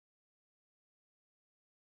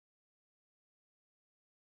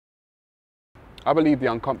I believe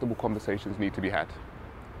the uncomfortable conversations need to be had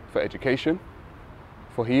for education,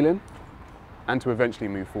 for healing, and to eventually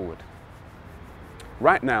move forward.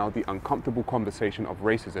 Right now, the uncomfortable conversation of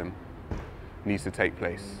racism needs to take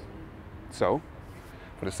place. So,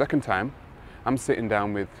 for the second time, I'm sitting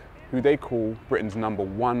down with who they call Britain's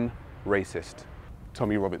 #1 racist,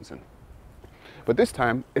 Tommy Robinson. But this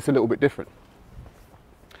time, it's a little bit different.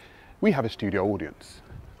 We have a studio audience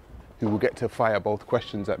who will get to fire both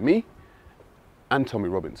questions at me and Tommy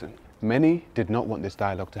Robinson. Many did not want this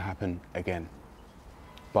dialogue to happen again,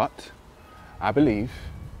 but I believe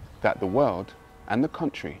that the world and the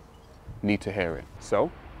country need to hear it.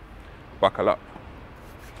 So, buckle up.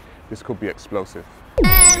 This could be explosive.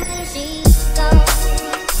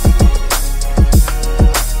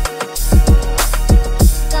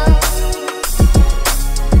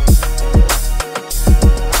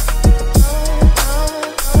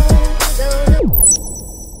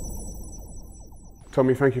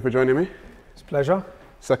 Tommy, thank you for joining me. It's a pleasure.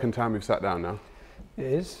 Second time we've sat down now. It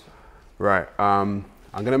is. Right, I'm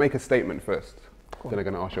going to make a statement first, then I'm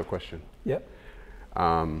going to ask you a question. Yep.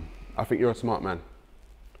 I think you're a smart man.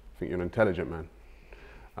 I think you're an intelligent man.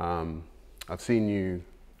 I've seen you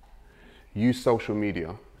use social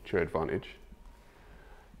media to your advantage.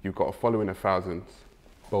 You've got a following of thousands,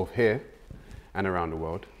 both here and around the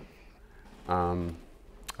world. I've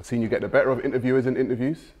seen you get the better of interviewers in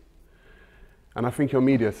interviews. And I think you're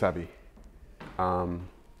media savvy. I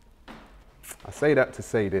say that to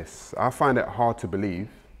say this. I find it hard to believe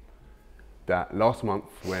that last month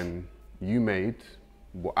when you made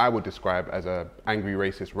what I would describe as an angry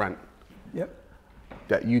racist rant, yep,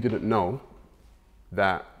 that you didn't know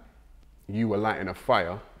that you were lighting a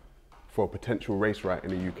fire for a potential race riot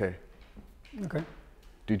in the UK. Okay.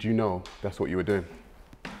 Did you know that's what you were doing?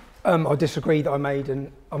 I disagree that I made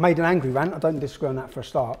an angry rant. I don't disagree on that for a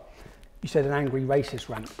start. You said an angry racist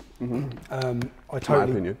rant. Mm-hmm. My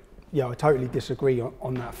opinion. Yeah, I totally disagree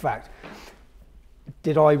on that fact.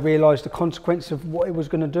 Did I realise the consequence of what it was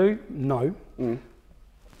going to do? No.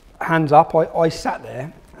 Hands up, I sat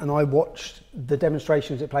there and I watched the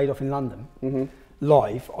demonstrations that played off in London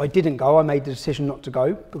live. I didn't go, I made the decision not to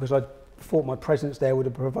go because I thought my presence there would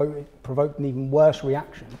have provoked an even worse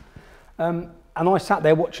reaction. And I sat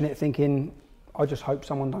there watching it thinking, I just hope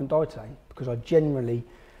someone don't die today, because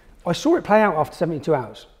I saw it play out after 72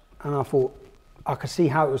 hours and I thought I could see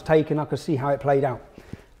how it was taken, I could see how it played out.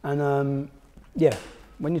 And yeah,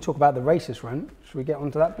 when you talk about the racist rant, should we get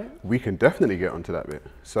onto that bit? We can definitely get onto that bit.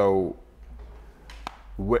 So,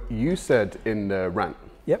 what you said in the rant,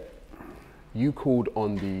 yep, you called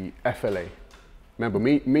on the FLA. Remember,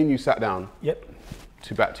 me and you sat down, yep,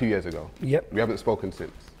 to about 2 years ago. Yep. We haven't spoken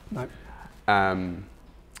since. No.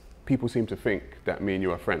 People seem to think that me and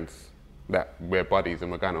you are friends, that we're buddies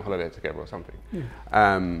and we're going on holiday together or something.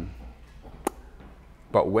 Yeah.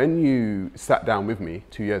 But when you sat down with me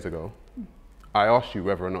 2 years ago, I asked you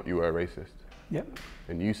whether or not you were a racist. Yep.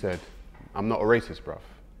 And you said, I'm not a racist, bruv.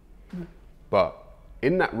 But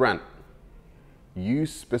in that rant, you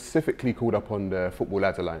specifically called up on the Football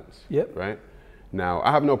Lads Alliance. Yep. Right? Now,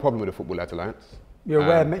 I have no problem with the Football Lads Alliance. You're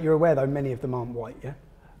aware though many of them aren't white, yeah?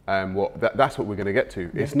 That's what we're going to get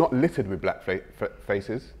to. Yeah. It's not littered with black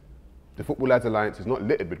faces. The Football Lads Alliance is not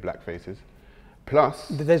littered with black faces. Plus,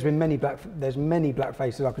 there's many black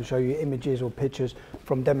faces. I can show you images or pictures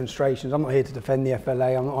from demonstrations. I'm not here to defend the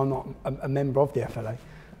FLA. I'm not a member of the FLA,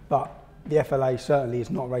 but the FLA certainly is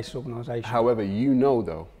not a racist organisation. However, you know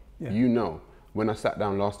though, yeah, you know, when I sat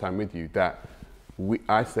down last time with you, that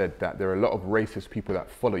I said that there are a lot of racist people that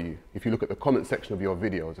follow you. If you look at the comment section of your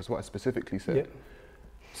videos, that's what I specifically said. Yeah.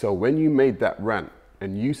 So when you made that rant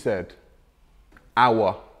and you said,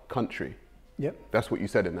 our country, yep, that's what you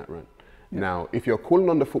said in that rant. Yep. Now, if you're calling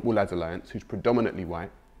on the Football Lads Alliance, who's predominantly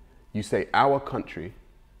white, you say our country,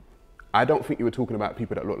 I don't think you were talking about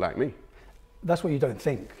people that look like me. That's what you don't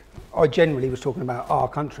think. I generally was talking about our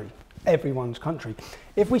country, everyone's country.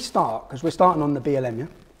 If we start, because we're starting on the BLM,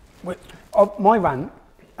 yeah? My rant,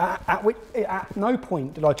 at no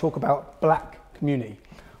point did I talk about black community.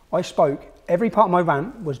 Every part of my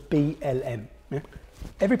rant was BLM. Yeah?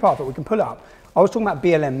 Every part of it, we can pull it up. I was talking about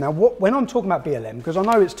BLM. Now, when I'm talking about BLM, because I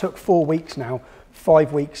know it's took 4 weeks now,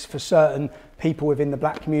 5 weeks for certain people within the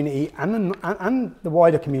black community and the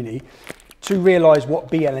wider community to realise what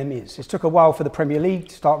BLM is. It took a while for the Premier League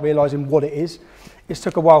to start realising what it is. It's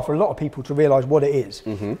took a while for a lot of people to realise what it is.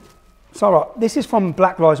 So this is from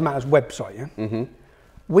Black Lives Matter's website. Yeah?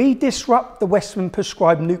 We disrupt the Western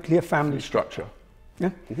prescribed nuclear family structure.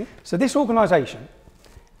 Yeah? So this organisation,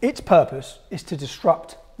 its purpose is to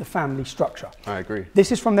disrupt the family structure. I agree.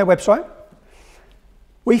 This is from their website.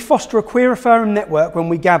 We foster a queer affirming network when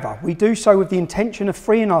we gather. We do so with the intention of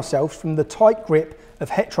freeing ourselves from the tight grip of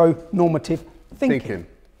heteronormative thinking.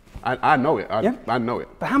 I know it. I know it.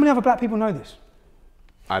 But how many other black people know this?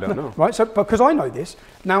 I don't know. Right, so because I know this,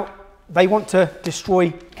 now they want to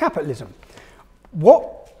destroy capitalism.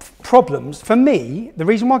 What problems, for me, the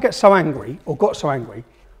reason why I get so angry, or got so angry,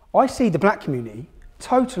 I see the black community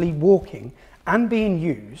totally walking and being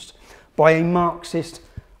used by a Marxist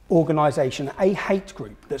organisation, a hate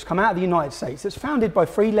group that's come out of the United States, that's founded by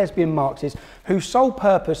 3 lesbian Marxists whose sole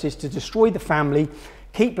purpose is to destroy the family,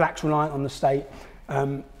 keep blacks reliant on the state.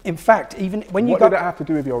 In fact, even when you What did it have to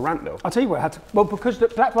do with your rant, though? I'll tell you what it had to. Well, because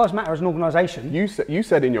Black Lives Matter as an organisation. You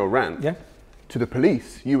said in your rant to the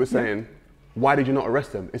police, you were saying, why did you not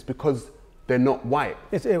arrest them? It's because they're not white.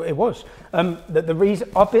 It was. The reason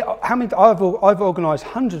I've organised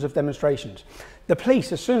hundreds of demonstrations. The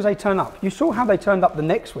police, as soon as they turn up, you saw how they turned up the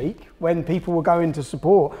next week when people were going to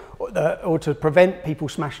support or to prevent people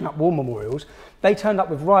smashing up war memorials. They turned up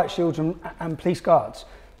with riot shields and police guards.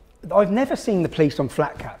 I've never seen the police on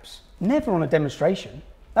flat caps, never on a demonstration.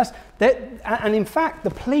 And in fact,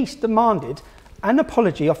 the police demanded an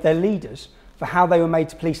apology off their leaders for how they were made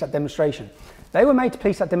to police that demonstration. They were made to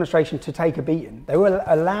police that demonstration to take a beating. They were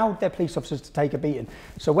allowed their police officers to take a beating.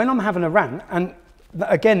 So when I'm having a rant, and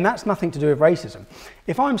again, that's nothing to do with racism.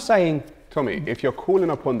 If I'm saying... Tommy, if you're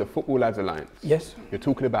calling upon the Football Lads Alliance, yes, you're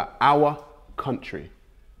talking about our country,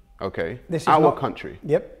 okay? This is our country.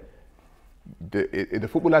 Yep. The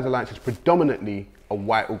Football Lads Alliance is predominantly a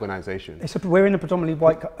white organisation. We're in a predominantly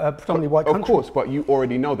white country. Of course, but you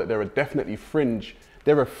already know that there are definitely fringe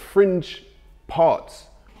parts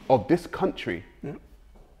of this country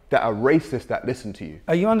that are racist that listen to you.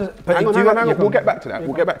 Are you under? Hang on. We'll get back to that.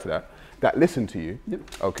 We'll get back to that. That listen to you. Yep.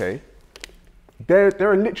 Okay. There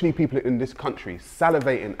are literally people in this country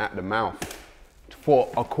salivating at the mouth for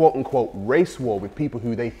a quote unquote race war with people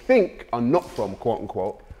who they think are not from quote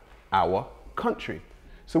unquote our country.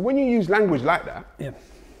 So when you use language like that,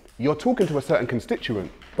 you're talking to a certain constituent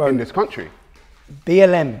in this country.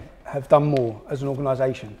 BLM have done more as an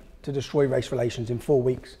organisation to destroy race relations in 4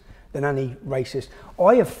 weeks than any racist.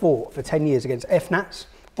 I have fought for 10 years against FNATs,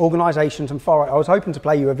 organisations and far right. I was hoping to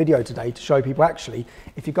play you a video today to show people actually,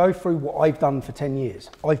 if you go through what I've done for 10 years,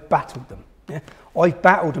 I've battled them. Yeah? I've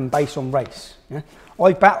battled them based on race. Yeah?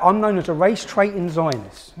 I'm known as a race-traiting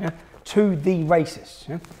Zionist, to the racists.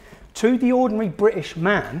 Yeah? To the ordinary British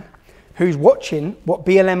man who's watching what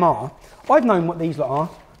BLM are, I've known what these lot are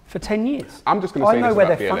for 10 years. I'm just going to say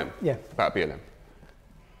this about BLM. About BLM.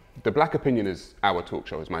 The Black Opinion is our talk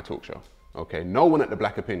show, is my talk show. Okay, no one at the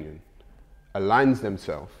Black Opinion aligns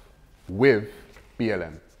themselves with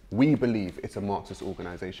BLM. We believe it's a Marxist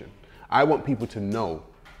organisation. I want people to know,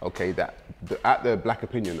 okay, that at the Black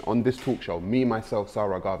Opinion, on this talk show, me, myself,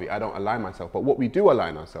 Sarah, Garvey, I don't align myself, but what we do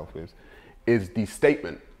align ourselves with is the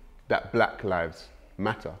statement that Black Lives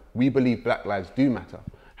Matter. We believe Black lives do matter.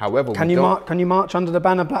 However, can you march under the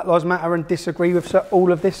banner Black Lives Matter and disagree with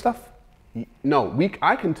all of this stuff? No,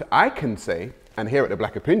 I can say, and here at the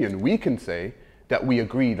Black Opinion, we can say that we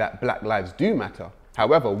agree that Black lives do matter.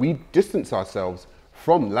 However, we distance ourselves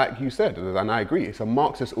from, like you said, and I agree, it's a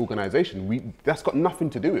Marxist organisation. That's got nothing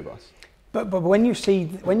to do with us. But when you see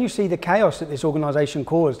the chaos that this organisation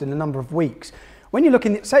caused in a number of weeks, when you're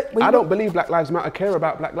looking at... I don't believe Black Lives Matter care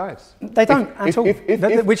about Black lives. They don't at all,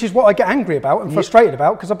 which is what I get angry about and frustrated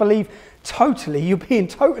about, because I believe you're being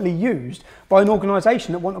totally used by an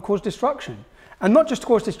organisation that want to cause destruction. And not just to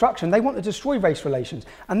cause destruction, they want to destroy race relations.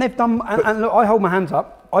 And they've done... And look, I hold my hands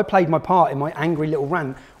up. I played my part in my angry little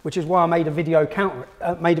rant, which is why I made a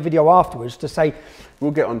video afterwards to say...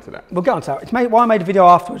 We'll get onto that. We'll get onto that. It's why I made a video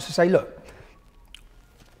afterwards to say, look,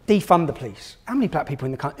 defund the police. How many black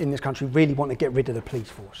people in this country really want to get rid of the police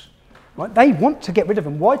force? Right? They want to get rid of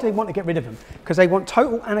them. Why do they want to get rid of them? Because they want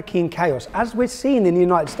total anarchy and chaos. As we're seeing in the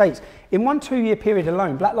United States, in 1 2-year period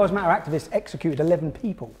alone, Black Lives Matter activists executed 11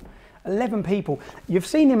 people. 11 people. You've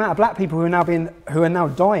seen the amount of black people who are now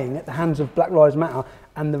dying at the hands of Black Lives Matter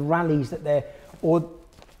and the rallies that they're, or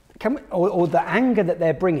the anger that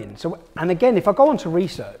they're bringing. So, and again, if I go on to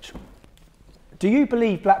research, do you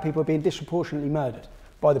believe black people are being disproportionately murdered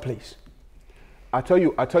by the police? I tell you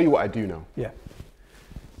what I do know. Yeah.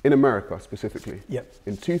 In America specifically. Yep.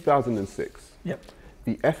 In 2006. Yep.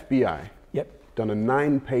 The FBI. Yep. Done a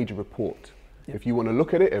 9-page report. Yep. If you want to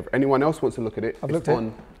look at it, if anyone else wants to look at it, it's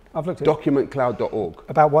on documentcloud.org.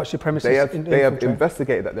 About white supremacists. They have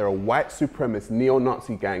investigated that there are white supremacist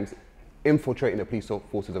neo-Nazi gangs infiltrating the police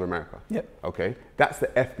forces of America. Yep. Okay, that's the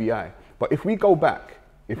FBI. But if we go back,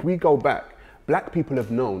 black people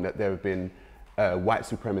have known that there have been white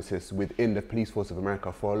supremacists within the police force of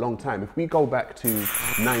America for a long time. If we go back to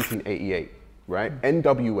 1988, right?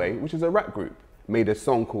 NWA, which is a rap group, made a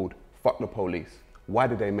song called Fuck the Police. Why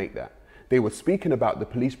did they make that? They were speaking about the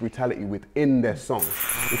police brutality within their song.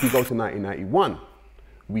 If we go to 1991,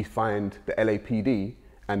 we find the LAPD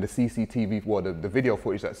and the CCTV, the video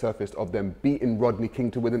footage that surfaced of them beating Rodney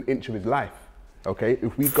King to within an inch of his life. Okay,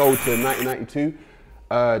 if we go to 1992,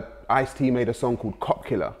 Ice-T made a song called Cop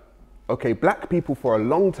Killer. Okay, black people for a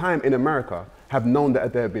long time in America have known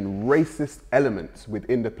that there have been racist elements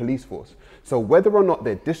within the police force. So whether or not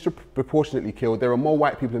they're disproportionately killed, there are more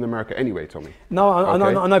white people in America anyway, Tommy. No, I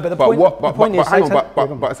know, but the point is...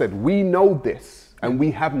 But I said, we know this, and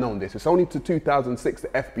we have known this. It's only to 2006 the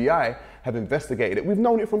FBI have investigated it. We've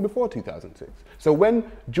known it from before 2006. So when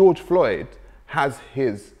George Floyd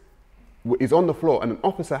is on the floor and an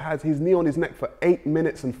officer has his knee on his neck for 8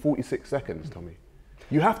 minutes and 46 seconds, Tommy,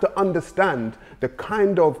 you have to understand the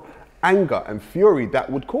kind of anger and fury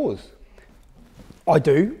that would cause. I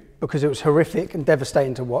do, because it was horrific and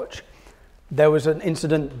devastating to watch. There was an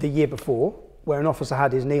incident the year before where an officer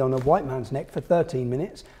had his knee on a white man's neck for 13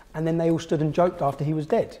 minutes, and then they all stood and joked after he was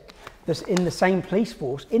dead. This, in the same police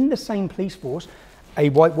force, a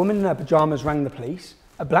white woman in her pajamas rang the police,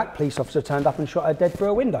 a black police officer turned up and shot her dead through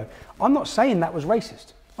a window. I'm not saying that was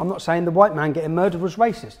racist. I'm not saying the white man getting murdered was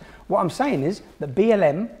racist. What I'm saying is that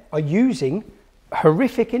BLM are using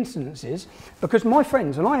horrific incidences, because my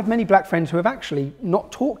friends, and I have many black friends who have actually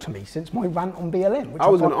not talked to me since my rant on BLM. I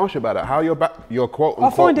was going to ask you about that. How your quote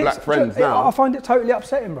unquote black friends now? I find it totally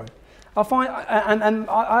upsetting, bro. I find,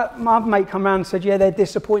 my mate come around and said, yeah, they're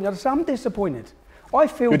disappointed. I said, I'm disappointed. I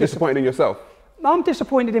feel You're disappointed in yourself? I'm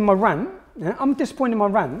disappointed in my rant. Yeah? I'm disappointed in my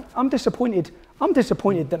rant. I'm disappointed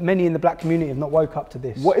that many in the black community have not woke up to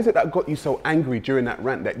this. What is it that got you so angry during that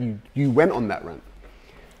rant that you went on that rant?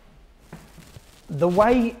 The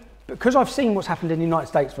way, because I've seen what's happened in the United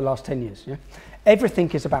States for the last 10 years, yeah?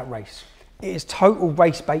 Everything is about race. It is total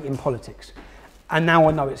race bait in politics. And now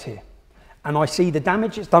I know it's here. And I see the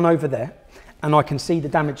damage it's done over there, and I can see the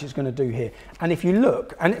damage it's going to do here. And if you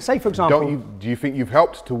look, and say for example... Do you think you've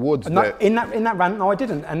helped towards in that rant, no I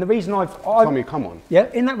didn't. And the reason Tommy, come on. Yeah,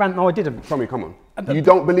 in that rant, no I didn't. Tommy, come on. You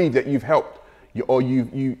don't believe that you've helped,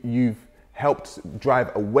 you've helped drive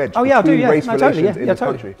a wedge between race relations in the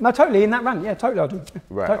country? No, totally, in that rant, yeah, totally I do.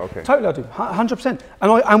 Right, okay. Totally I do, 100%.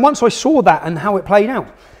 And once I saw that and how it played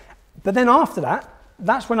out, but then after that,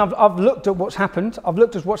 that's when I've looked at what's happened, I've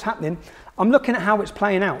looked at what's happening, I'm looking at how it's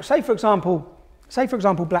playing out. Say for example,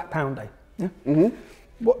 Black Pound Day. Yeah?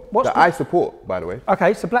 Mm-hmm. I support, by the way.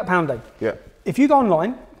 Okay, so Black Pound Day. Yeah. If you go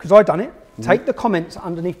online, because I've done it, take the comments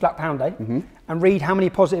underneath Black Pound Day and read how many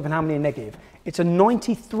positive and how many are negative. It's a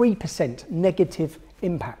 93% negative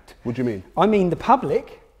impact. What do you mean? I mean the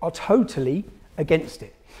public are totally against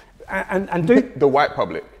it. And do the white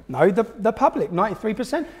public? No, the public,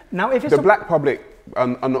 93%. Now, if it's the black public,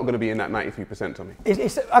 I'm not going to be in that 93%, Tommy.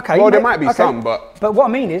 It's okay. Well, there might be some, but what I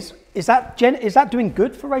mean is that doing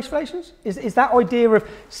good for race relations? Is that idea of,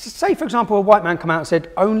 say for example, a white man come out and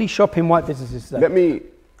said only shop in white businesses today.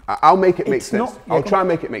 I'll make it make sense. I'll try and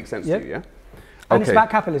make it make sense to you. Yeah. And it's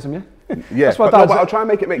about capitalism, yeah. Yeah, that's what but I'll try and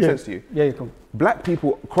make it make sense to you. Yeah, you're cool. Black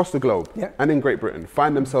people across the globe and in Great Britain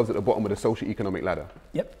find themselves at the bottom of the socio-economic ladder.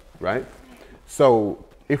 Yep. Right? So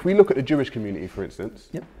if we look at the Jewish community, for instance,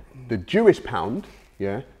 the Jewish pound,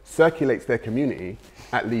 circulates their community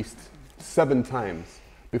at least 7 times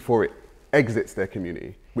before it exits their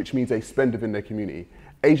community, which means they spend within their community.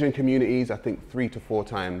 Asian communities, I think 3 to 4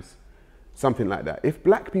 times, something like that. If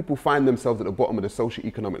black people find themselves at the bottom of the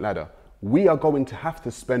socio-economic ladder, we are going to have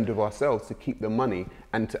to spend of ourselves to keep the money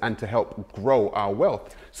and to help grow our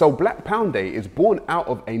wealth. So Black Pound Day is born out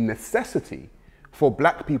of a necessity for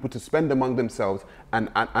black people to spend among themselves. And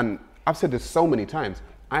I've said this so many times,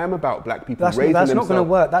 I am about black people raising themselves. That's not going to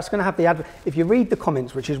work. That's going to have the if you read the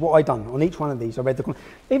comments, which is what I've done on each one of these, I read the comments.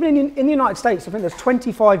 Even in the United States, I think there's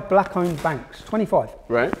 25 black-owned banks, 25.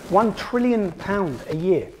 Right. £1 trillion a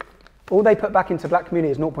year. All they put back into black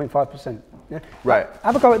community is 0.5%. Yeah? Right.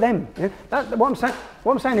 Have a go at them. Yeah? What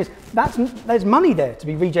I'm saying is there's money there to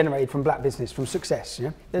be regenerated from black business, from success.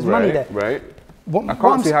 Yeah? There's money there. Right. I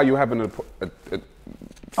can't see how you're having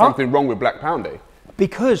something wrong with Black Pound Day.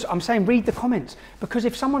 Because I'm saying read the comments. Because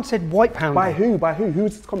if someone said white pound by day, who? By who?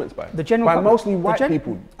 Who's the comments by? The general by public. mostly white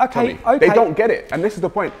people. Okay, Tommy. They don't get it, and this is the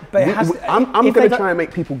point. But I'm going to try and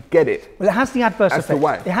make people get it. Well, it has the adverse effect. To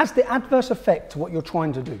why. It has the adverse effect to what you're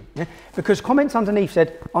trying to do. Yeah? Because comments underneath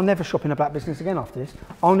said, "I'll never shop in a black business again after this.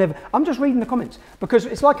 I'll never." I'm just reading the comments because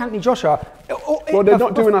it's like Anthony Joshua. Well, they're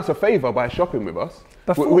not doing us a favour by shopping with us.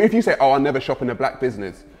 If you say, "Oh, I'll never shop in a black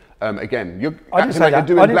business," again, you're I didn't acting say like that.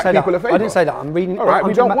 you're I doing didn't black say people that. a favour. I didn't say that. I'm reading. All right, I'm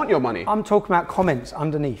we talking don't want your money. I'm talking about comments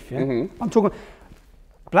underneath. Yeah? I'm talking.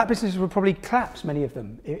 Black businesses would probably collapse, many of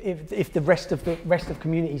them, if the rest of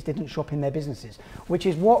communities didn't shop in their businesses, which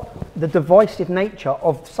is what the divisive nature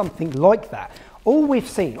of something like that. All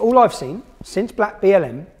I've seen since Black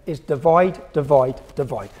BLM is divide, divide,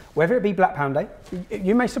 divide. Whether it be Black Pound Day,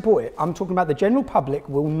 you may support it. I'm talking about the general public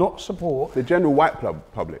will not support. The general white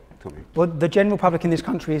public, Tommy. Well, the general public in this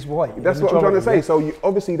country is white. That's what I'm trying to say. So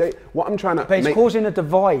obviously, what I'm trying to But it's causing a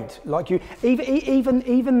divide. Like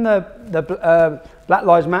even the Black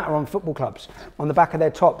Lives Matter on football clubs, on the back of their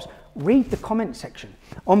tops. Read the comment section.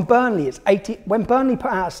 On Burnley, it's 80. When Burnley put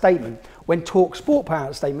out a statement, when Talk Sport put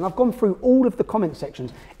out a statement, I've gone through all of the comment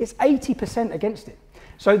sections. It's 80% against it.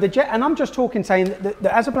 So and I'm just talking, saying that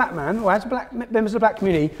as a black man or as black members of the black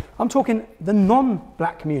community, I'm talking the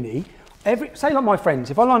non-black community. Say like my friends.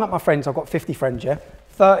 If I line up my friends, I've got 50 friends. Yeah,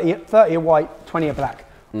 30 are white, 20 are black.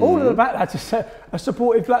 All of the black lads are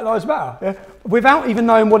supportive Black Lives Matter, yeah? Without even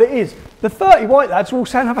knowing what it is. The 30 white lads are all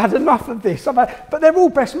saying, I've had enough of this, but they're all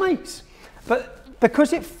best mates. But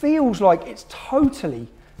because it feels like it's totally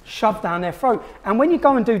shoved down their throat. And when you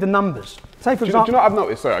go and do the numbers, say for example... Do you know what I've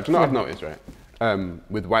noticed? Sorry, do you know what I've noticed, right?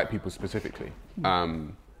 With white people specifically.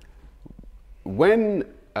 When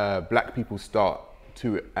black people start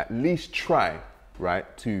to at least try, right,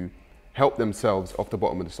 to help themselves off the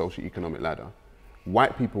bottom of the socio-economic ladder,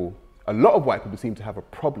 a lot of white people seem to have a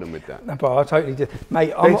problem with that. No, but I totally do.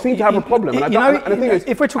 Mate, they seem to have a problem. And the thing is,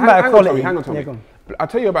 if we're talking about equality... Hang on, Tommy. Yeah, I'll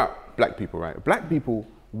tell you about black people, right? Black people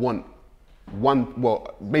want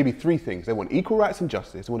maybe three things. They want equal rights and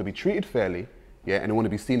justice. They want to be treated fairly, yeah, and they want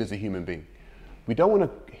to be seen as a human being. We don't want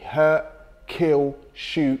to hurt, kill,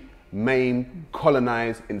 shoot, maim,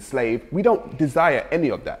 colonize, enslave. We don't desire any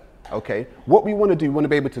of that, okay? What we want to do, we want to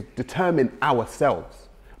be able to determine ourselves.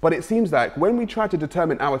 But it seems like when we try to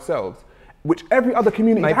determine ourselves, which every other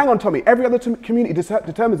community, hang on Tommy, every other community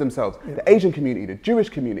determines themselves. Yeah. The Asian community, the Jewish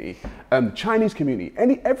community, the Chinese community,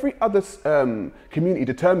 every other community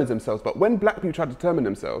determines themselves. But when black people try to determine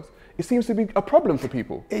themselves, it seems to be a problem for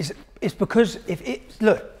people. It's because, if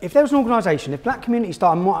there was an organisation, if black communities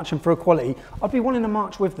started marching for equality, I'd be wanting to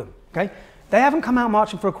march with them, okay? They haven't come out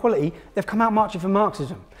marching for equality, they've come out marching for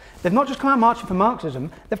Marxism. They've not just come out marching for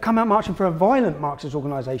Marxism, they've come out marching for a violent Marxist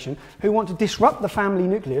organisation who want to disrupt the family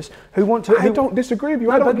nucleus, who want to... I don't disagree with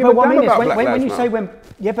you, I don't give a damn about Black Lives Matter.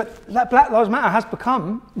 But Black Lives Matter has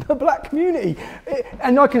become the black community.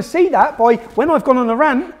 And I can see that by, when I've gone on a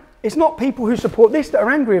rant, it's not people who support this that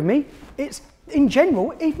are angry with me, it's in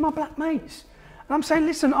general, even my black mates. And I'm saying,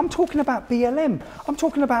 listen, I'm talking about BLM. I'm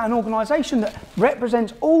talking about an organisation that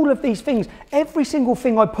represents all of these things. Every single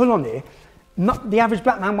thing I pull on here, the average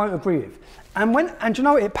black man won't agree with. And you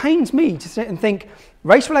know, it pains me to sit and think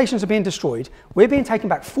race relations are being destroyed. We're being taken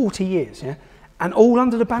back 40 years, yeah? And all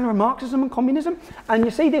under the banner of Marxism and communism. And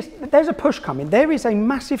you see this, there's a push coming. There is a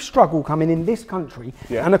massive struggle coming in this country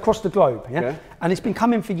and across the globe. Yeah? And it's been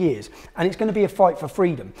coming for years. And it's going to be a fight for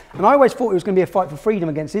freedom. And I always thought it was going to be a fight for freedom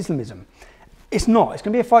against Islamism. It's not. It's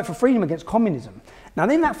going to be a fight for freedom against communism. Now,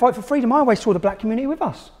 in that fight for freedom, I always saw the black community with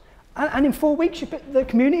us. And in 4 weeks, the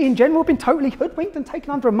community in general have been totally hoodwinked and taken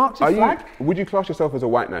under a Marxist flag. Would you class yourself as a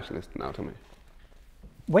white nationalist now, Tommy?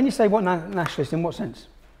 When you say what nationalist, in what sense?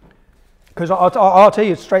 Because I'll tell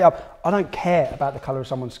you straight up, I don't care about the colour of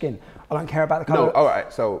someone's skin. I don't care about the colour. No, all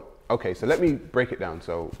right. So, okay, so let me break it down.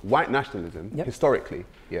 So, white nationalism, historically,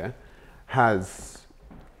 has...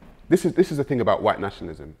 This is the thing about white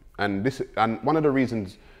nationalism. And one of the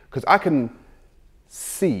reasons, because I can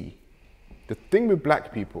see, the thing with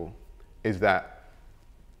black people is that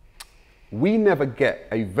we never get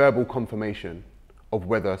a verbal confirmation of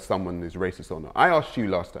whether someone is racist or not. I asked you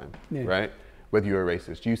last time, right, whether you're a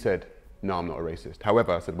racist. You said, no, I'm not a racist.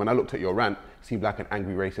 However, I said, when I looked at your rant, it seemed like an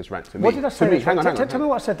angry racist rant to me. What did I say? Hang on. Tell me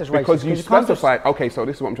what I said that's racist. Because you specified, okay, so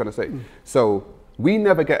this is what I'm trying to say. So we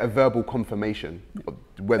never get a verbal confirmation of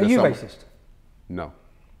whether Are you racist? No.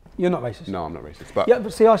 You're not racist? No, I'm not racist. But yeah,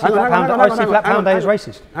 but see, I see Black Pound Day as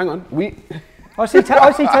racist. Hang on. I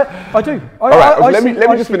do. All right, let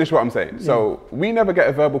me just finish what I'm saying. Yeah. So we never get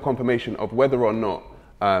a verbal confirmation of whether or not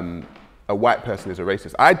a white person is a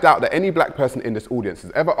racist. I doubt that any black person in this audience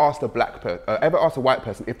has ever asked a white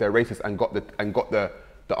person if they're racist and got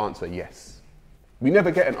the answer yes. We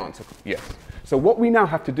never get an answer yes. So what we now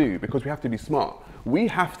have to do, because we have to be smart, we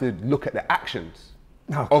have to look at the actions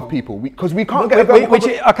of people, because we can't get a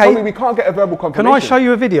verbal we can't get a verbal confirmation. Can I show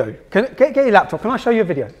you a video? Get your laptop. Can I show you a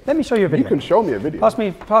video? Let me show you a video. You can show me a video. Pass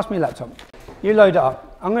me a laptop. You load it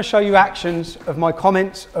up. I'm going to show you actions of my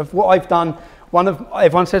comments of what I've done.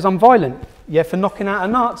 Everyone says I'm violent. yeah, for knocking out a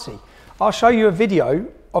Nazi. I'll show you a video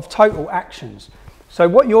of total actions. So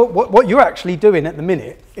what you're actually doing at the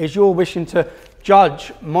minute is you're wishing to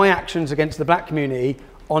judge my actions against the black community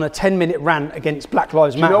on a 10-minute rant against Black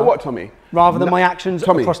Lives Matter. You know what, Tommy? Rather than my actions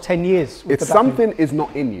across 10 years. If something is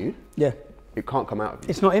not in you, yeah, it can't come out of you.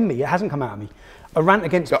 It's not in me. It hasn't come out of me. A rant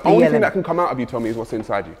against BLM. The only thing that can come out of you, Tommy, is what's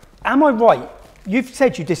inside you. Am I right? You've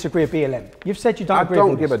said you disagree with BLM. You've said you don't agree with I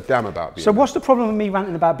don't give a damn about BLM. So what's the problem with me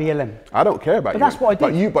ranting about BLM? I don't care about you. But that's what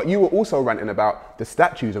I did. But you were also ranting about the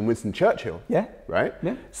statues and Winston Churchill. Yeah. Right?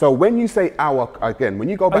 Yeah. So when you say our, again, when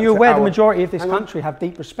you go back to Are you aware the majority of this country have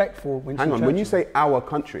deep respect for Winston Churchill? When you say our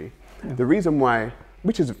country, the reason why,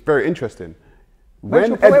 which is very interesting, where's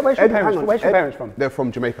your parents from? They're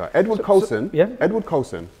from Jamaica. Edward Colson,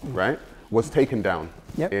 right, was taken down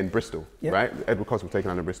in Bristol, right? Edward Colson was taken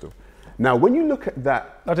down in Bristol. Now, when you look at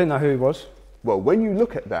that... I didn't know who he was. Well, when you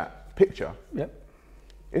look at that picture,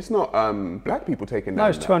 it's not black people taken down. No,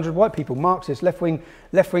 it's 200 white people, Marxist, left-wing.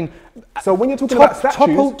 So when you're talking about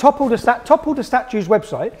statues... Topple the Statues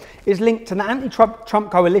website is linked to the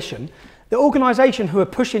anti-Trump coalition. The organisation who are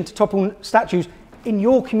pushing to topple statues in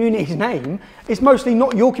your community's name is mostly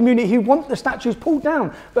not your community who want the statues pulled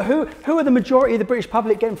down. But who are the majority of the British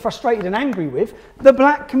public getting frustrated and angry with? The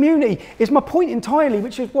black community is my point entirely,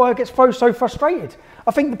 which is why I get so frustrated.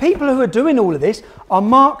 I think the people who are doing all of this are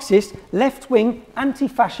Marxists, left-wing,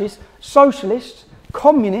 anti-fascists, socialists,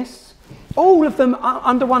 communists, all of them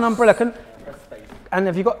under one umbrella. And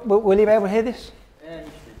have you got, will you be able to hear this?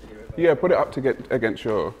 Yeah, put it up to get against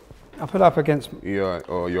your... I'll put it up against...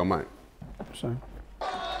 your mic. So. I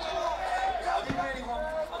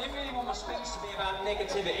didn't really want my speech to be about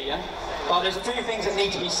negativity, but there's a few things that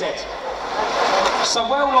need to be said. Some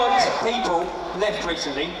well-liked people left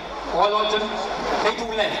recently. I liked them.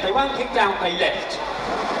 People left. They weren't kicked out, they left.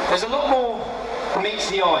 There's a lot more meets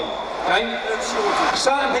the eye. Okay?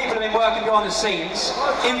 Certain people have been working behind the scenes,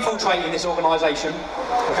 infiltrating this organisation.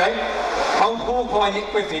 Okay? Old board by Nick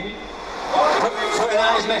Griffin, putting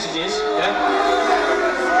out his messages.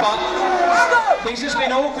 But this has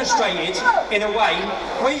been orchestrated in a way.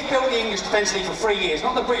 We've built the English Defence League for 3 years,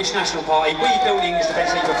 not the British National Party. We built the English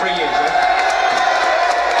Defence League for 3 years.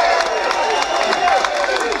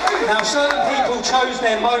 Now, certain people chose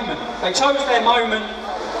their moment. They chose their moment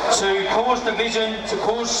to cause division, to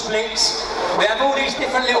cause splits. We have all these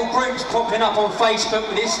different little groups popping up on Facebook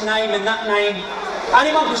with this name and that name.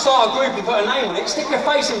 Anyone can start a group and put a name on it. Stick your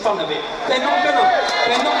face in front of it. They're not gonna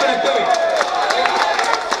do it.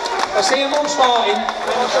 I see them all starting.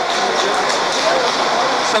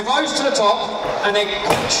 They rose to the top and they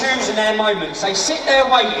keep choosing their moments. They sit there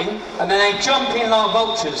waiting and then they jump in like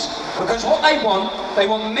vultures. Because what they want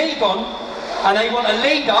me gone, and they want a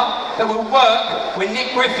leader that will work with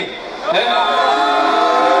Nick Griffin.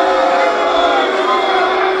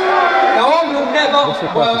 Now I will never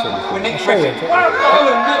work with Nick Griffin. I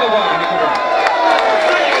will never work with Nick Griffin.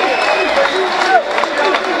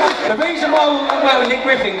 The reason why I wouldn't work with Nick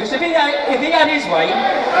Griffin, because if he had his way,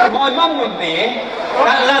 my mum wouldn't be here,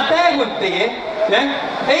 that lad there wouldn't be here,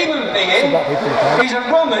 he wouldn't be here. He's a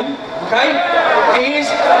woman, okay? He is,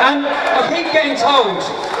 and I keep getting told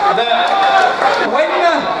that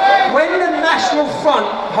when the National Front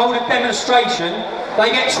hold a demonstration,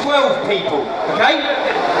 they get 12 people, okay?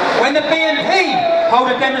 When the BNP hold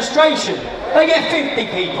a demonstration, they get 50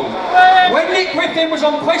 people. When Nick Griffin was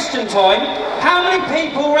on Question Time, how many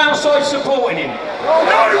people were outside supporting him?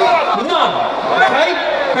 None, okay?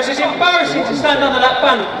 Because it's embarrassing to stand under that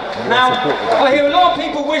banner. Now, I hear a lot of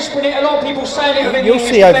people whispering it, a lot of people saying it within the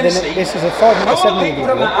English Defence League. This is a 5-minute, 7-minute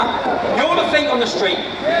video. You're the feet on the street.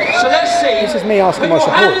 So let's see. This is me asking my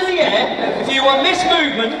support. Put your hand in the air if you want this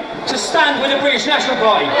movement to stand with the British National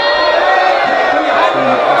Party. Put your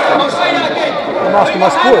hand, I'll say that again. I'm asking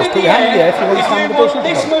my supporters, put your hand in the air if you want to stand with the British National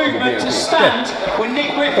Party. This movement to stand with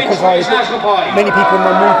Nick Griffin's British National Party. Many people in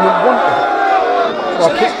my movement want it. So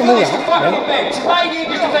I kicked them all out. Today the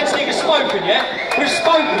English Defence League has spoken, We've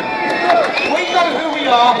spoken. We know who we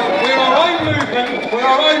are. We're our own movement. We're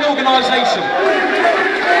our own organisation.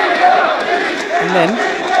 And then?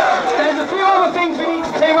 There's a few other things we need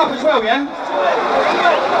to clear up as well,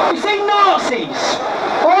 You see, Nazis.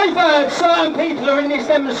 I've heard certain people are in this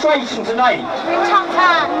demonstration today.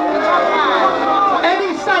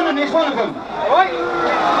 Eddie Stanton is one of them, right?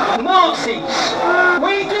 Nazis.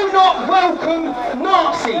 We do not welcome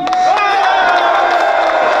Nazis.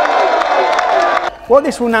 What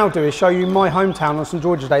this will now do is show you my hometown on St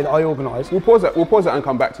George's Day that I organised. We'll pause it and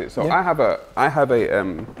come back to it. So I have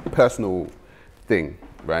a personal thing,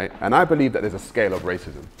 right? And I believe that there's a scale of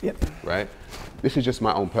racism, right? this is just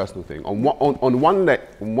my own personal thing. On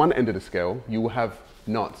one end of the scale, you will have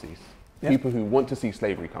Nazis, people who want to see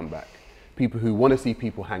slavery come back, people who want to see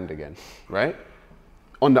people hanged again, right?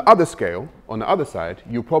 On the other scale, on the other side,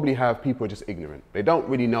 you'll probably have people who are just ignorant. They don't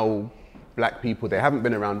really know black people. They haven't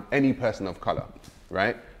been around any person of color,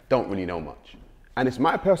 right? Don't really know much. And it's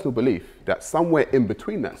my personal belief that somewhere in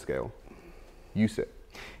between that scale, you sit.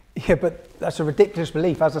 Yeah, but that's a ridiculous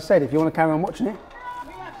belief. As I said, if you want to carry on watching it,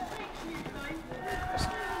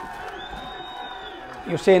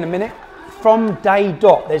 you'll see in a minute. From day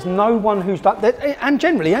dot, there's no one who's done that, and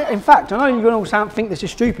generally, in fact, I know you're going to think this is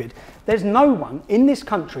stupid. There's no one in this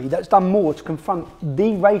country that's done more to confront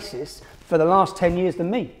the racists for the last 10 years than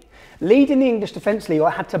me. Leading the English Defence League, I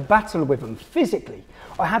had to battle with them physically.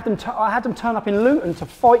 I had them turn up in Luton to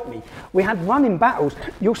fight me. We had running battles.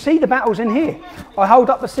 You'll see the battles in here. I hold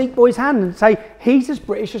up the Sikh boy's hand and say, he's as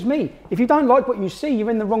British as me. If you don't like what you see, you're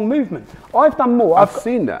in the wrong movement. I've done more. I've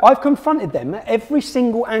seen that. I've confronted them at every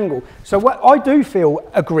single angle. So what I do feel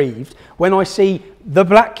aggrieved when I see the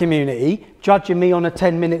black community judging me on a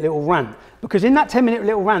 10-minute little rant. Because in that 10-minute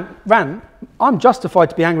little rant, I'm justified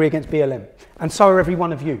to be angry against BLM. And so are every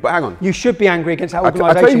one of you. But hang on. You should be angry against that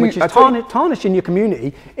organisation, which is tarnishing your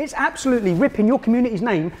community. It's absolutely ripping your community's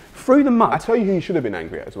name through the mud. I tell you who you should have been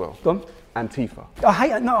angry at as well. Go on. Antifa. I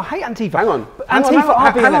hate Antifa. Hang on. Antifa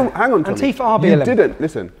are BLM. Hang on, Tommy. Antifa are BLM. You didn't,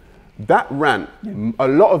 listen, that rant, a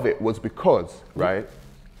lot of it was because, right,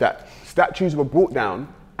 that statues were brought down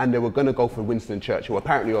and they were going to go for Winston Churchill.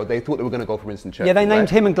 Apparently, or they thought they were going to go for Winston Churchill. Yeah, they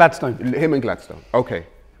named him and Gladstone. Him and Gladstone. Okay.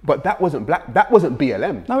 But that wasn't black. That wasn't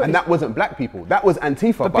BLM. No, and that wasn't black people. That was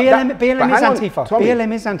Antifa. But BLM is Antifa.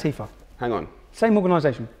 BLM is Antifa. Hang on. Same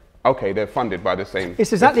organisation. Okay, they're funded by the same.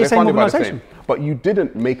 It's exactly the same organisation. But you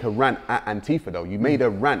didn't make a rant at Antifa though. You made a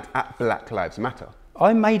rant at Black Lives Matter.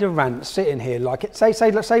 I made a rant sitting here like it. Say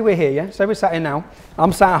we're here, yeah. Say we're sat here now.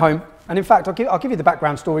 I'm sat at home, and in fact, I'll give you the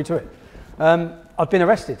background story to it. I'd been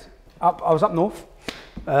arrested. I was up north,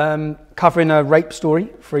 covering a rape story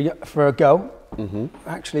for a girl. Mm-hmm.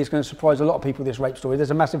 Actually, it's going to surprise a lot of people, this rape story.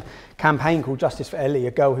 There's a massive campaign called Justice for Ellie,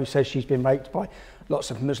 a girl who says she's been raped by lots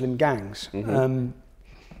of Muslim gangs. Mm-hmm.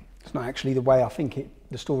 It's not actually the way I think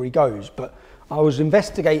the story goes, but I was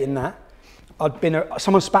investigating that.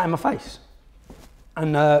 Someone spat in my face,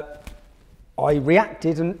 and I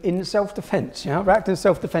reacted in self-defence. You know, reacted in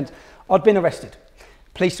self-defence. I'd been arrested.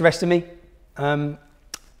 Police arrested me.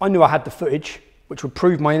 I knew I had the footage, which would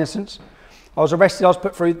prove my innocence. I was arrested, I was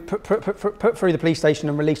put through the police station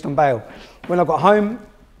and released on bail. When I got home,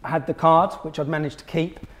 I had the card, which I'd managed to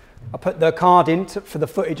keep. I put the card in for the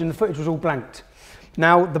footage, and the footage was all blanked.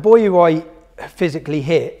 Now, the boy who I physically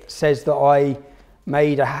hit says that I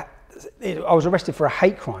was arrested for a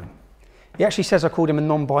hate crime. He actually says I called him a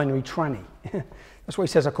non-binary tranny. That's what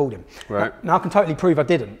he says I called him. Right. Now, I can totally prove I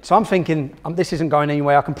didn't. So I'm thinking, this isn't going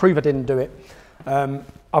anywhere. I can prove I didn't do it.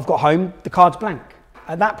 I've got home, the card's blank.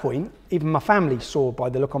 At that point, even my family saw by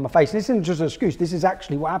the look on my face, and this isn't just an excuse, this is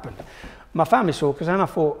actually what happened. My family saw, because then I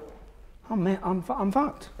thought, oh man, I'm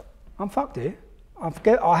fucked. I'm fucked here.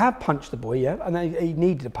 I have punched the boy, yeah, and he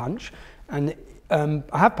needed a punch, and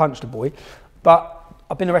I have punched the boy, but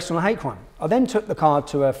I've been arrested on a hate crime. I then took the card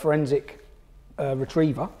to a forensic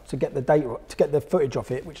retriever to get the data, to get the footage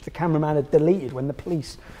of it, which the cameraman had deleted when the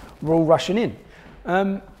police were all rushing in.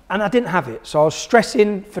 And I didn't have it, so I was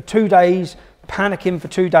stressing for 2 days, panicking for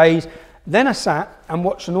 2 days. Then I sat and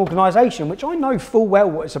watched an organisation, which I know full well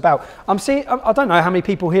what it's about. I don't know how many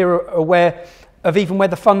people here are aware of even where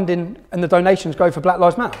the funding and the donations go for Black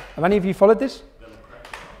Lives Matter. Have any of you followed this?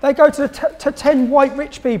 They go to 10 white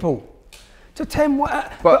rich people. To 10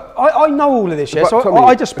 white... But I know all of this, yeah, so Tommy,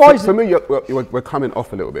 I despise... For me, we're coming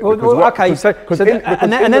off a little bit.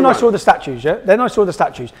 And then I saw the statues, yeah? Then I saw the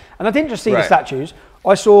statues. And I didn't just see the statues,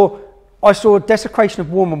 I saw desecration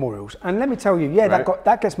of war memorials, and let me tell you, yeah,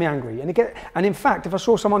 that gets me angry. And in fact, if I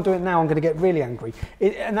saw someone do it now, I'm going to get really angry.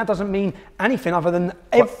 And that doesn't mean anything other than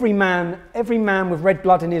every man with red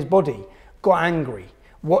blood in his body got angry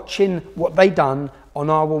watching what they done on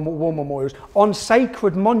our war memorials, on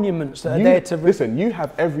sacred monuments that are there to... Listen, you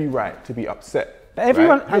have every right to be upset. But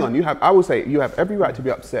everyone... Right? Hang on, I will say, you have every right to be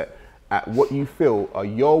upset at what you feel are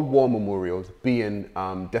your war memorials being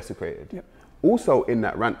desecrated. Yep. Also in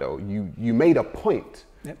that rant though, you made a point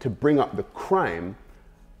to bring up the crime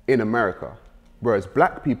in America, whereas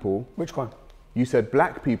black people... Which crime? You said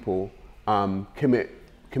black people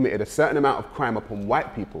committed a certain amount of crime upon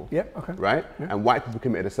white people. Yep, okay. Right? Yep. And white people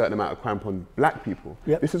committed a certain amount of crime upon black people.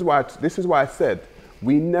 Yep. This is why I said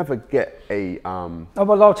we never get a... Oh,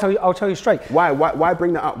 well, I'll tell you straight. Why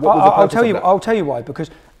bring that up? I'll tell you why, because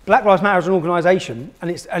Black Lives Matter as an organisation, and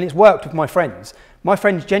it's worked with my friends. My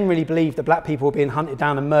friends generally believe that black people are being hunted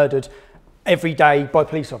down and murdered every day by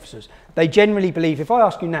police officers. They generally believe, if I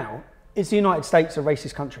ask you now, is the United States a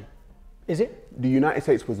racist country? Is it? The United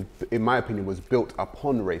States was, in my opinion, was built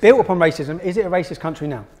upon racism. Built upon racism. Is it a racist country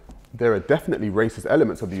now? There are definitely racist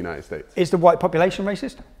elements of the United States. Is the white population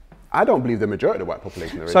racist? I don't believe the majority of the white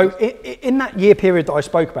population are racist. So in that year period that I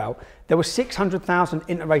spoke about, there were 600,000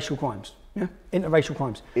 interracial crimes. Yeah, interracial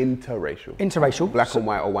crimes. Interracial. Interracial. Black on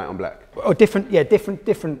white or white on black. Or different, yeah, different.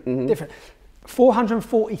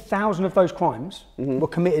 440,000 of those crimes were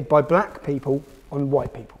committed by black people on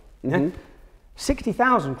white people. Yeah?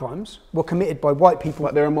 60,000 crimes were committed by white people.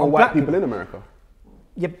 But there are more white people in America.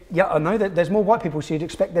 Yeah, I know that there's more white people, so you'd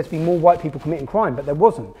expect there to be more white people committing crime, but there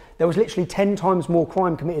wasn't. There was literally 10 times more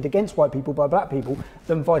crime committed against white people by black people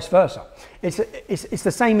than vice versa. It's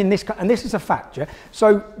the same in this, and this is a fact, yeah?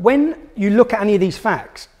 So when you look at any of these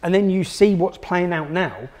facts, and then you see what's playing out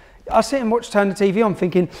now, I sit and turn the TV on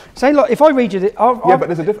thinking, say, look, if I read you... but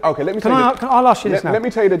there's a difference. Okay, let me tell you... I'll ask you this now. Let me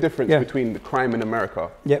tell you the difference between the crime in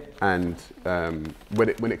America and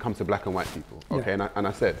when it comes to black and white people, okay? And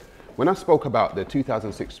I said, when I spoke about the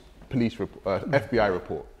 2006 FBI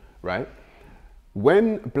report, right?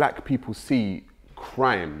 When black people see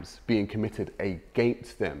crimes being committed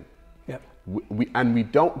against them, we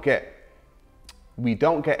don't get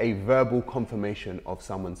a verbal confirmation of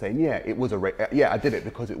someone saying, yeah, it was I did it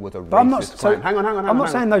because it was a racist crime. Hang on. I'm not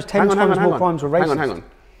saying those 10 times more crimes were racist. Hang on.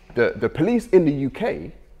 The police in the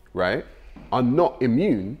UK, right, are not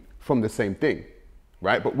immune from the same thing,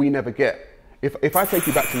 right? But we never get. If I take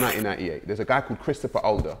you back to 1998, there's a guy called Christopher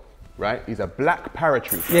Alder, right? He's a black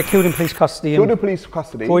paratrooper. Yeah, killed in police custody. Killed in police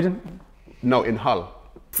custody. Croydon? No, in Hull.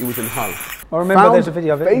 He was in Hull. I remember there's a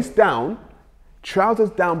video of it. Face down,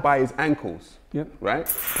 trousers down by his ankles, Yep. right?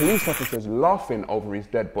 Police officers laughing over his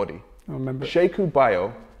dead body. I remember. Sheku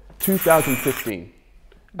Bayo, 2015,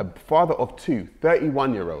 a father of two,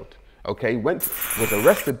 31-year-old, okay, was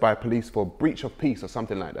arrested by police for breach of peace or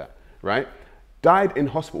something like that, right? Died in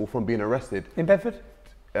hospital from being arrested. In Bedford?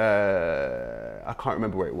 I can't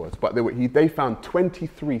remember where it was, but they found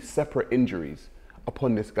 23 separate injuries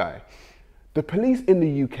upon this guy. The police in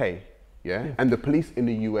the UK, and the police in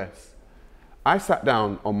the US, I sat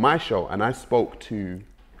down on my show and I spoke to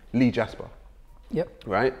Lee Jasper. Yep.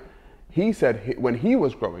 Right? He said when he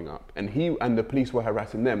was growing up and the police were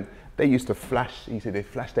harassing them, they used to he said they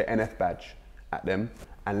flashed their NF badge at them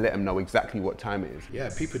and let them know exactly what time it is.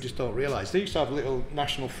 Yeah, people just don't realise. They used to have little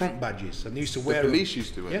national front badges and they used to wear them. The police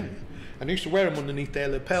used to, yeah. And they used to wear them underneath their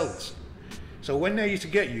lapels. So when they used to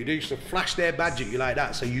get you, they used to flash their badge at you like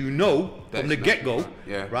that, so you know from the get-go,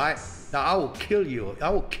 right? Now I will kill you. I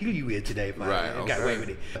will kill you here today if I get away with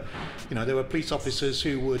it. You know, there were police officers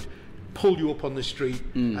who would pull you up on the street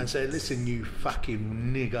and say, "Listen, you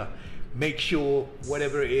fucking nigger, make sure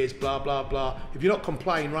whatever it is, blah blah blah. If you're not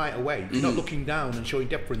complying right away, if you're not looking down and showing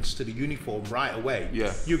deference to the uniform right away,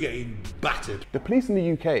 you're getting battered." The police in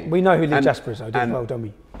the UK. We know who Lee Jasper is, though. Well done,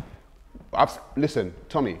 we. Listen,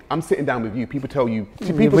 Tommy, I'm sitting down with you. People tell you,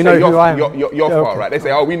 people we say know who I am. you're far, right? They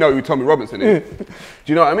say, oh, we know who Tommy Robinson is. Do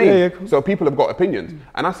you know what I mean? Yeah, cool. So people have got opinions,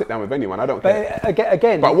 and I sit down with anyone. I don't care.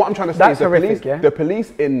 Again, but what I'm trying to say is horrific, the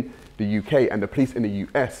police in the UK and the police in the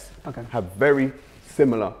US have very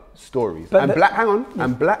similar stories. But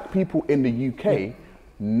and black people in the UK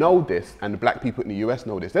know this, and the black people in the US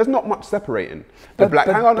know this. There's not much separating.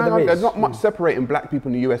 There's not much separating black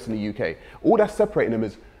people in the US and the UK. All that's separating them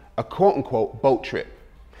is a quote-unquote boat trip,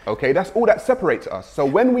 okay? That's all that separates us. So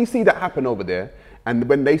when we see that happen over there, and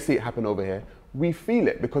when they see it happen over here, we feel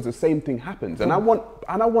it because the same thing happens. And I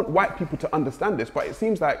want white people to understand this, but it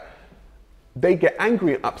seems like they get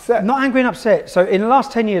angry and upset. Not angry and upset. So in the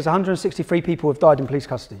last 10 years, 163 people have died in police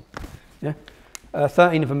custody. Yeah,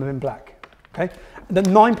 13 of them have been black. Okay, the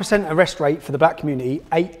 9% arrest rate for the black community,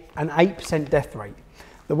 8% death rate.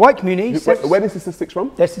 The white community... Where is the statistics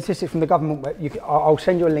from? They're statistics from the government. I'll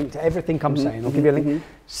send you a link to everything I'm saying. I'll give you a link.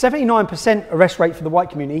 79% arrest rate for the white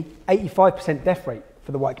community, 85% death rate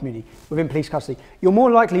for the white community within police custody. You're more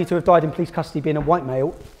likely to have died in police custody being a white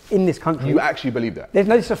male in this country. You actually believe that? No,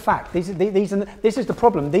 this is a fact. This is the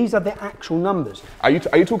problem. These are the actual numbers. Are you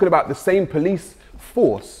talking about the same police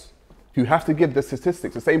force who have to give the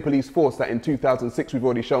statistics, the same police force that in 2006 we've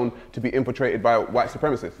already shown to be infiltrated by white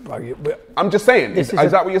supremacists? I'm just saying, is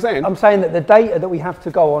that what you're saying? I'm saying that the data that we have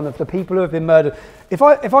to go on of the people who have been murdered, if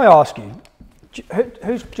I ask you,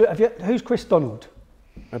 who's Chris Donald?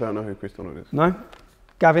 I don't know who Chris Donald is. No?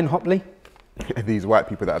 Gavin Hopley? These white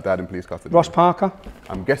people that have died in police custody. Ross Parker.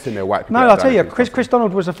 I'm guessing they're white people. No, I'll tell you, Chris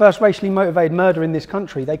Donald was the first racially motivated murderer in this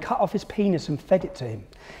country. They cut off his penis and fed it to him.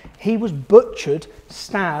 He was butchered,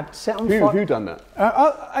 stabbed, set on fire. Who done that?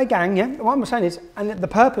 A gang, yeah. What I'm saying is, and the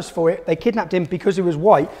purpose for it, they kidnapped him because he was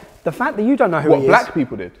white. The fact that you don't know who he is. What, black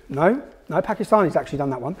people did? No, Pakistanis actually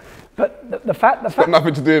done that one. But the fact... It's got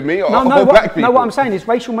nothing to do with me or black people. No, what I'm saying is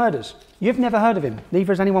racial murders. You've never heard of him.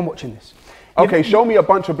 Neither has anyone watching this. Okay, show me a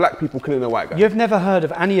bunch of black people killing a white guy. You've never heard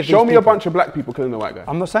of any of these Show me people. a bunch of black people killing a white guy.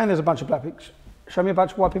 I'm not saying there's a bunch of black people. Show me a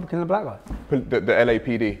bunch of white people killing a black guy. The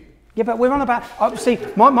LAPD. Yeah, but we're on about... see,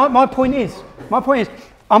 my point is,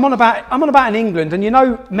 I'm on about in England, and you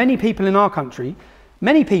know, many people in our country,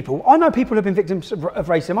 many people, I know people who have been victims of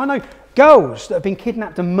racism. I know girls that have been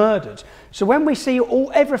kidnapped and murdered. So when we see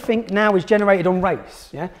everything now is generated on race,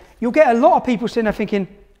 yeah, you'll get a lot of people sitting there thinking,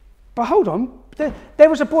 but hold on, there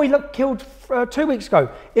was a boy killed 2 weeks ago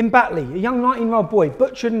in Batley, a young 19-year-old boy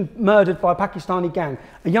butchered and murdered by a Pakistani gang,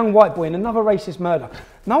 a young white boy, and another racist murder.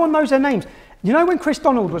 No one knows their names. You know when Chris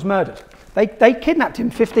Donald was murdered, they kidnapped him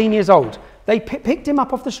 15 years old. They picked him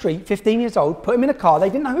up off the street, 15 years old, put him in a car. They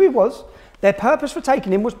didn't know who he was. Their purpose for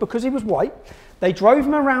taking him was because he was white. They drove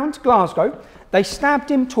him around Glasgow. They stabbed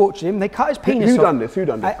him, tortured him. They cut his penis off. Who done this? Who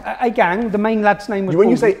done this? A gang. The main lad's name was... When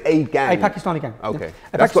you say a gang? A Pakistani gang. Okay.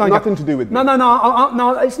 Yeah. That's got nothing to do with me.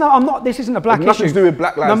 No, it's not. I'm not. This isn't a black issue. Nothing to do with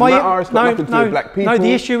Black Lives Matter. It's got nothing to do with black people. No,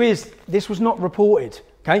 the issue is this was not reported.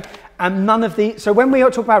 Okay, and none of the... So when we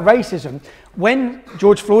talk about racism, when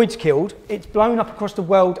George Floyd's killed, it's blown up across the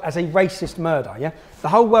world as a racist murder, yeah? The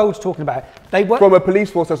whole world's talking about it. From a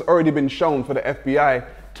police force that's already been shown for the FBI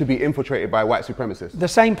to be infiltrated by white supremacists. The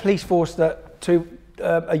same police force that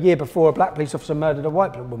a year before a black police officer murdered a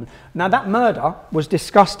white woman. Now that murder was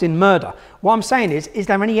discussed in murder. What I'm saying is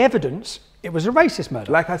there any evidence it was a racist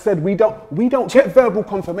murder? Like I said, we don't get verbal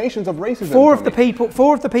confirmations of racism. Four of the people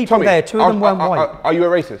Tommy, there, two of them weren't white. Are you a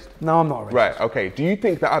racist? No, I'm not a racist. Right, okay. Do you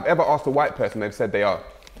think that I've ever asked a white person they've said they are?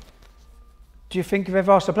 Do you think you've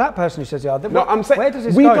ever asked a black person who says they are? No, I'm saying, where does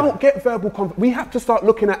this we go? don't get verbal we have to start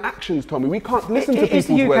looking at actions, Tommy. We can't listen to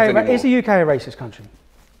people's words anymore. Is the UK a racist country?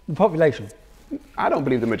 The population? I don't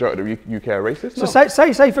believe the majority of the UK are racist. So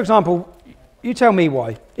no. say for example, you tell me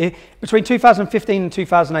why. Between 2015 and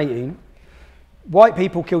 2018, white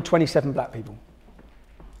people killed 27 black people.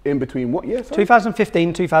 In between what year?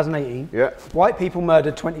 2015, 2018. Yeah. White people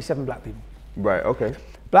murdered 27 black people. Right, okay.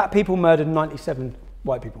 Black people murdered 97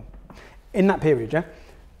 white people. In that period, yeah?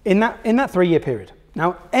 In that 3-year period.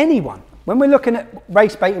 Now, anyone, when we're looking at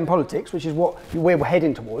race bait in politics, which is where we're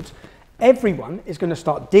heading towards, everyone is going to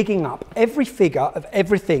start digging up every figure of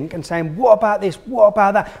everything and saying, what about this, what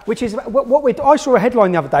about that? Which is I saw a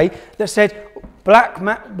headline the other day that said,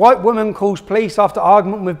 white woman calls police after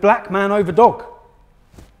argument with black man over dog.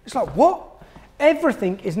 It's like, what?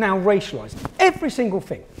 Everything is now racialised. Every single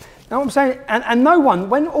thing. Now what I'm saying, and no one,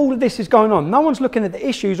 when all of this is going on, no one's looking at the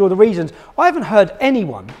issues or the reasons. I haven't heard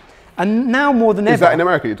anyone, and now more than ever... Is that in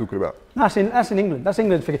America you're talking about? That's in England. That's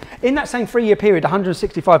England's figure. In that same 3-year period,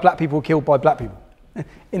 165 black people were killed by black people.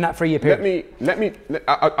 In that 3-year period.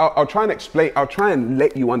 I'll try and explain, I'll try and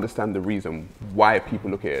let you understand the reason why people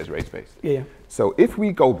look at it as race-based. Yeah. So if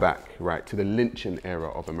we go back, right, to the lynching era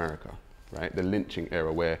of America, right, the lynching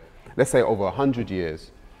era where, let's say over 100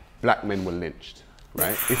 years, black men were lynched,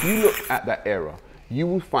 right? If you look at that era, you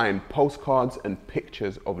will find postcards and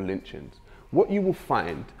pictures of lynchings. What you will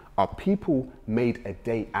find are people made a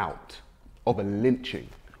day out of a lynching,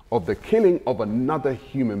 of the killing of another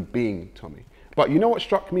human being, Tommy. But you know what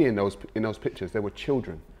struck me in those pictures? There were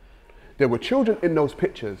children. There were children in those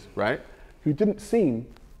pictures, right, who didn't seem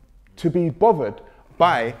to be bothered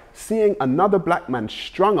by seeing another black man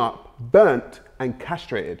strung up, burnt, and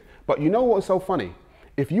castrated. But you know what's so funny?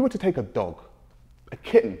 If you were to take a dog, a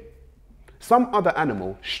kitten, some other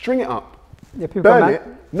animal, string it up, burn it,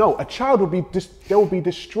 no, a child would be, they would be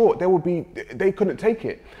distraught. They couldn't take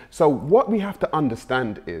it. So what we have to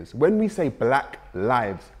understand is when we say Black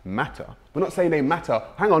Lives Matter, we're not saying they matter.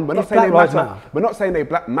 Hang on, we're not saying they matter. We're not saying they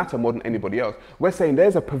matter more than anybody else. We're saying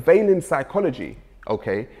there's a prevailing psychology,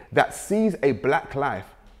 okay, that sees a black life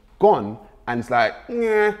gone and it's like,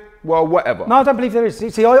 yeah, well, whatever. No, I don't believe there is.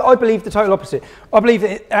 See, I believe the total opposite. I believe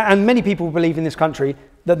that, and many people believe in this country,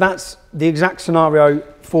 that that's the exact scenario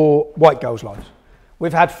for white girls' lives.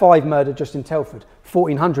 We've had 5 murdered just in Telford,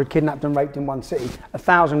 1,400 kidnapped and raped in one city,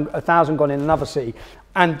 1,000 gone in another city.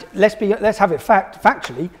 And let's have it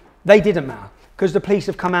factually, they didn't matter. because the police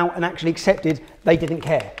have come out and actually accepted they didn't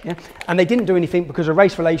care. Yeah? And they didn't do anything because of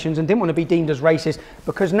race relations and didn't want to be deemed as racist,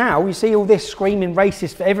 because now you see all this screaming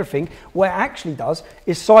racist for everything. What it actually does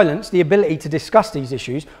is silence the ability to discuss these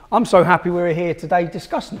issues. I'm so happy we're here today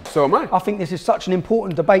discussing them. So am I. I think this is such an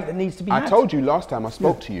important debate that needs to be had. I told you last time I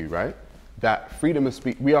spoke to you, right, that freedom of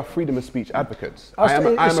speech, we are freedom of speech advocates.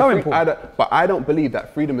 It's so important. But I don't believe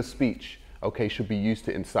that freedom of speech, okay, should be used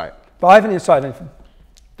to incite. But I haven't incited anything.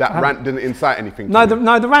 That rant didn't incite anything. No,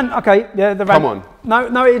 the rant, okay, yeah, the rant. Come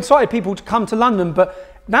on. No, it incited people to come to London,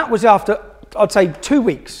 but that was after, I'd say, 2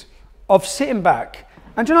 weeks of sitting back.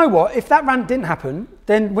 And do you know what? If that rant didn't happen,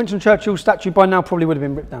 then Winston Churchill's statue by now probably would have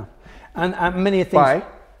been ripped down. And many things.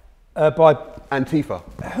 By Antifa.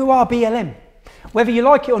 Who are BLM? Whether you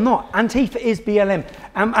like it or not, Antifa is BLM.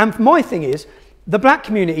 And my thing is, the black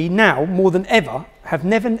community now, more than ever,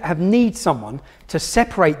 have need someone to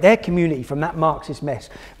separate their community from that Marxist mess.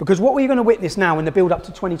 Because what we're going to witness now in the build-up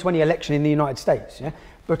to 2020 election in the United States, yeah,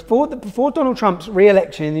 before Donald Trump's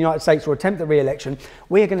re-election in the United States, or attempt at re-election,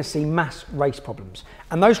 we are going to see mass race problems.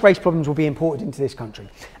 And those race problems will be imported into this country.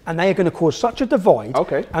 And they are going to cause such a divide.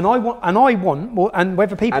 Okay. And I want more, and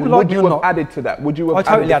whether people and like it or not. Would you have added to that? Would you have I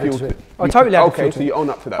totally added to it. I totally added fuel to it. Okay, so you own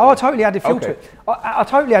up to that. Oh, I totally added fuel to it. I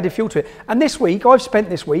totally added fuel to it. And this week,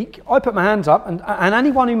 I put my hands up, and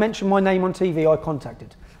anyone who mentioned my name on TV, I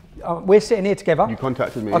contacted. We're sitting here together. You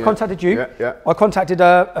contacted me. I contacted you. Yeah, yeah. I contacted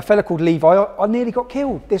a fella called Levi. I nearly got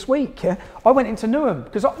killed this week. Yeah? I went into Newham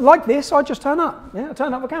because, like this, I just turn up. Yeah, I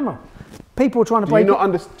turn up with a camera. People are trying to break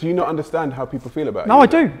it. Do you not understand how people feel about you? No,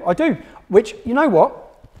 I do. Which, you know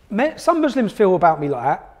what? Some Muslims feel about me like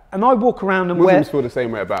that, and I walk around and Muslims feel the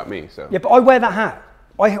same way about me. So. Yeah, but I wear that hat.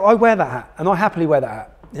 I wear that hat, and I happily wear that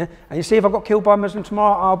hat. Yeah? And you see, if I got killed by a Muslim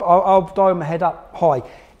tomorrow, I'll die with my head up high.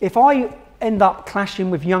 If I end up clashing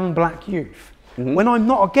with young black youth, when I'm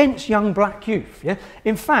not against young black youth, yeah?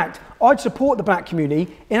 In fact, I'd support the black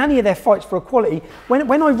community in any of their fights for equality.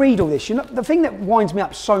 When I read all this, you know, the thing that winds me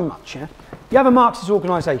up so much, yeah? You have a Marxist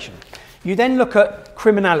organisation. You then look at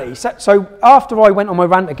criminality. So after I went on my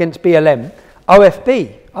rant against BLM,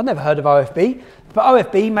 OFB, I'd never heard of OFB, but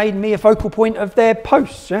OFB made me a focal point of their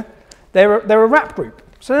posts, yeah? They're a rap group.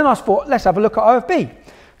 So then I thought, let's have a look at OFB.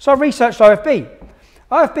 So I researched OFB.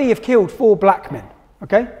 OFB have killed 4 black men,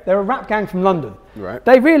 okay? They're a rap gang from London. Right.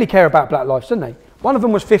 They really care about black lives, don't they? One of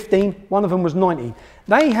them was 15, one of them was 19.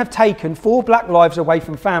 They have taken 4 black lives away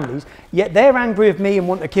from families, yet they're angry with me and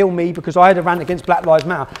want to kill me because I had a rant against Black Lives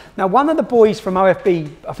Matter. Now, one of the boys from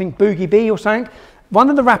OFB, I think Boogie B or something, one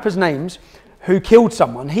of the rappers' names, who killed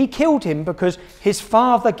someone, he killed him because his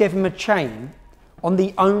father gave him a chain on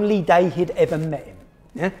the only day he'd ever met him.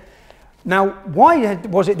 Yeah? Now, why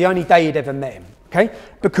was it the only day he'd ever met him? Okay,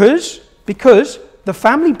 because the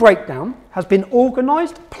family breakdown has been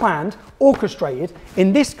organised, planned, orchestrated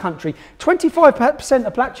in this country. 25%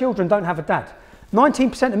 of black children don't have a dad.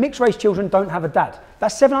 19% of mixed race children don't have a dad.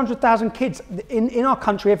 That's 700,000 kids in our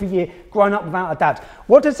country every year growing up without a dad.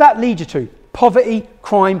 What does that lead you to? Poverty,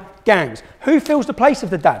 crime, gangs. Who fills the place of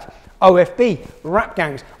the dad? OFB, rap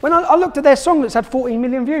gangs. When I looked at their song that's had 14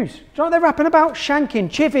 million views, do you know what they're rapping about? Shanking,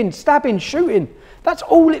 chivving, stabbing, shooting. That's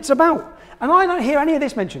all it's about. And I don't hear any of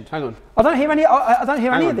this mentioned. Hang on. I don't hear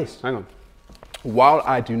any of this. Hang on. While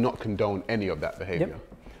I do not condone any of that behaviour,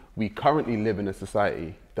 we currently live in a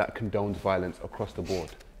society that condones violence across the board.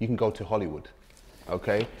 You can go to Hollywood,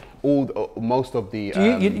 okay? Most of the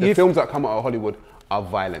films that come out of Hollywood are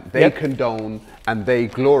violent. They condone and they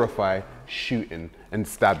glorify shooting and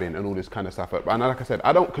stabbing and all this kind of stuff. And like I said,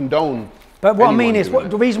 I don't condone. But what I mean is,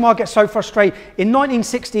 the reason why I get so frustrated, in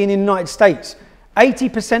 1960 in the United States,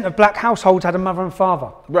 80% of black households had a mother and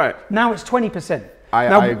father. Right. Now it's 20%.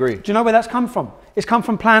 I agree. Do you know where that's come from? It's come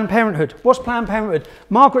from Planned Parenthood. What's Planned Parenthood?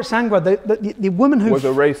 Margaret Sanger, the woman who was a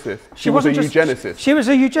racist. She was a eugenicist. She was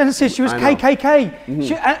a eugenicist. She was KKK.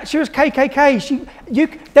 Mm-hmm. She was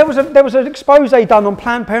KKK. There was an expose done on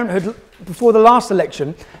Planned Parenthood before the last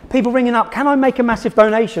election. People ringing up, can I make a massive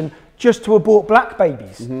donation just to abort black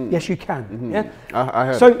babies? Mm-hmm. Yes, you can. Mm-hmm. Yeah. I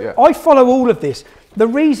heard. So I follow all of this. The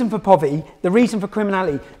reason for poverty, the reason for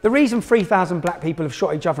criminality, the reason 3,000 black people have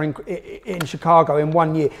shot each other in Chicago in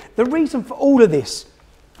 1 year, the reason for all of this,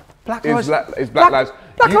 Black Lives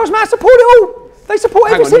Matter support it all. They support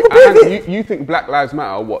every single bit of it. You think Black Lives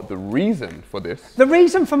Matter, what, the reason for this? The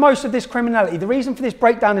reason for most of this criminality, the reason for this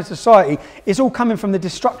breakdown in society is all coming from the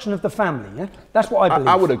destruction of the family. Yeah? That's what I believe.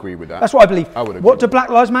 I would agree with that. That's what I believe. I would agree. What do Black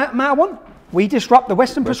Lives Matter want? We disrupt the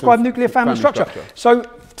Western prescribed nuclear family structure. So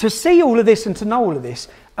to see all of this and to know all of this,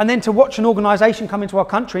 and then to watch an organisation come into our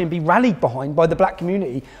country and be rallied behind by the black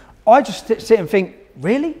community, I just sit and think,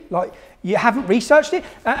 Really? Like, you haven't researched it?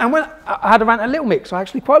 And when I had a rant at Little Mix, I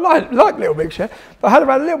actually quite like Little Mix, yeah? But I had a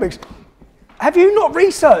rant at Little Mix. Have you not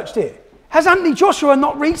researched it? Has Anthony Joshua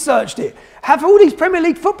not researched it? Have all these Premier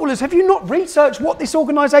League footballers, have you not researched what this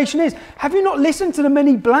organisation is? Have you not listened to the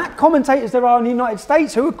many black commentators there are in the United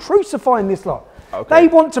States who are crucifying this lot? Okay. They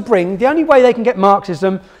want to bring, the only way they can get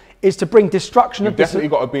Marxism is to bring destruction of this. You've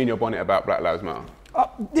definitely got to be in your bonnet about Black Lives Matter.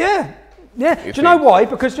 Yeah. Do you know why?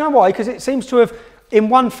 Because it seems to have, in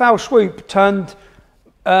one foul swoop, turned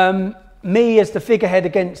me as the figurehead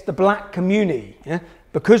against the black community. Yeah?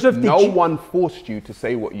 Because of no one forced you to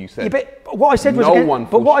say what you said. Yeah, but what I said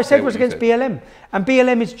was against BLM, and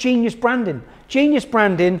BLM is genius branding. Genius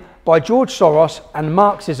branding by George Soros and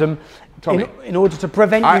Marxism. Tommy, in order to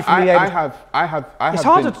prevent you from being able to... It's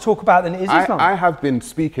harder to talk about than it is Islam. I have been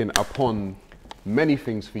speaking upon many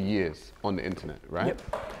things for years on the internet, right? Yep.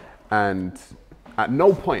 And at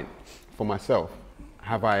no point for myself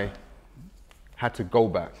have I had to go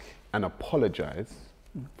back and apologise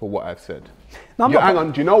for what I've said. No, hang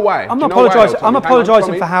on, do you know why? I'm not apologising. I'm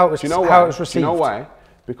apologising for how it was received. Do you know why?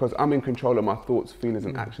 Because I'm in control of my thoughts, feelings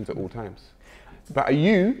and actions at all times. But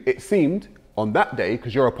you, it seemed, on that day,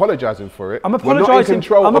 because you're apologising for it, I'm apologising. We're not in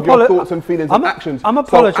control of your thoughts and feelings and actions. I'm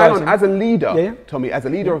apologising. So, as a leader, Tommy, as a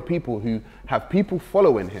leader of people who have people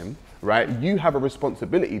following him, right, you have a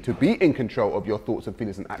responsibility to be in control of your thoughts and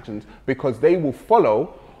feelings and actions, because they will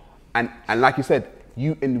follow, and like you said,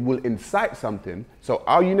 you will incite something. So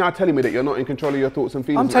are you now telling me that you're not in control of your thoughts and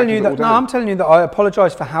feelings? I'm telling you that I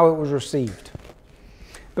apologise for how it was received.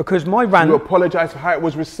 Because my rant... You apologise for how it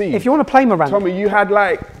was received? If you want to play my rant... Tommy, you had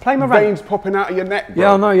like veins popping out of your neck, bro.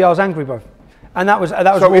 Yeah, I know, I was angry, bro. And that was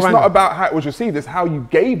so it's not about how it was received, it's how you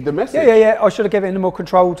gave the message. Yeah, I should have given it in a more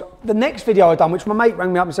controlled... The next video I done, which my mate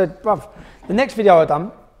rang me up and said, bruv, the next video I've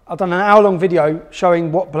done an hour-long video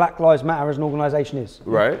showing what Black Lives Matter as an organisation is.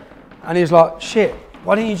 Right. And he was like, shit,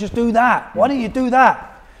 why didn't you just do that? Why didn't you do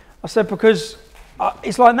that? I said, because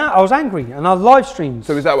it's like that. I was angry and I live streamed.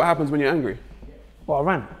 So is that what happens when you're angry? Well, I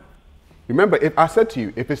ran. Remember, if I said to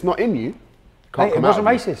you, if it's not in you, can't come out. It wasn't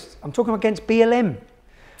racist. I'm talking against BLM.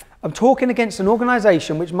 I'm talking against an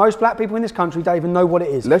organisation which most black people in this country don't even know what it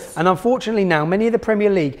is. And unfortunately now, many of the Premier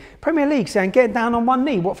League saying getting down on one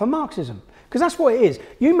knee, what, for Marxism? Because that's what it is.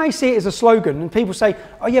 You may see it as a slogan and people say,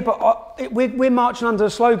 oh yeah, but we're marching under a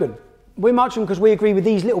slogan. We're marching because we agree with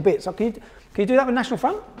these little bits. Can you do that with National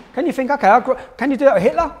Front? Can you think, okay, can you do that with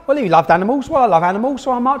Hitler? Well, he loved animals. Well, I love animals,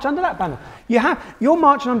 so I march under that banner. You're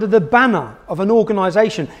marching under the banner of an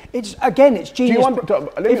organisation. It's genius. Did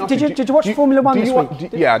you watch Formula One this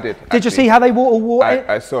week? Yeah, I did. Did you see how they wore it?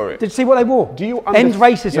 I saw it. Did you see what they wore? End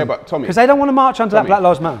racism. Yeah, but Tommy, because they don't want to march under that Black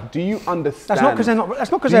Lives Matter. Do you understand? That's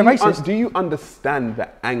not because they're racist. Do you understand the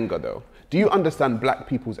anger though? Do you understand black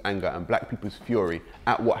people's anger and black people's fury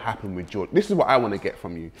at what happened with George? This is what I want to get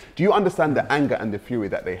from you. Do you understand the anger and the fury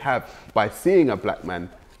that they have by seeing a black man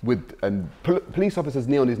with police officers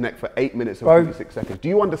knee on his neck for 8 minutes and 56 seconds? Do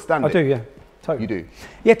you understand it? I do, yeah. Totally. You do?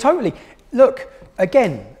 Yeah, totally. Look,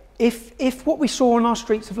 again, if what we saw on our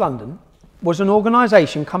streets of London was an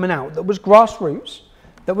organisation coming out that was grassroots,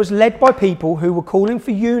 that was led by people who were calling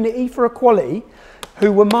for unity, for equality,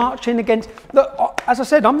 who were marching against... Look, as I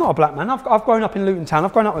said, I'm not a black man. I've grown up in Luton Town.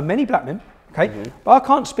 I've grown up with many black men, okay? But I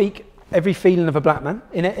can't speak every feeling of a black man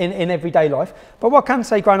in everyday life. But what I can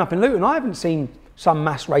say, growing up in Luton, I haven't seen some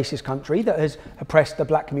mass racist country that has oppressed the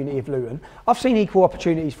black community of Luton. I've seen equal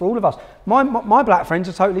opportunities for all of us. My black friends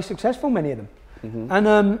are totally successful, many of them.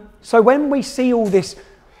 And so when we see all this...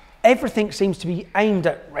 Everything seems to be aimed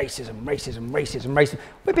at racism.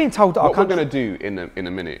 We're being told that what we're going to do in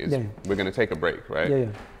a minute is we're going to take a break, right? Yeah.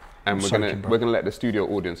 And we're going to let the studio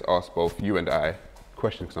audience ask both you and I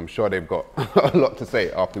questions, because I'm sure they've got a lot to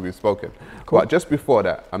say after we've spoken. Cool. But just before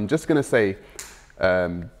that, I'm just going to say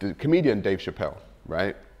the comedian Dave Chappelle,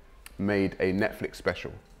 right, made a Netflix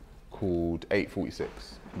special called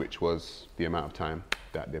 846, which was the amount of time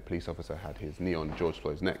that the police officer had his knee on George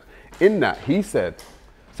Floyd's neck. In that, he said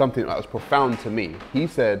something that was profound to me. He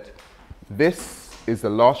said, this is the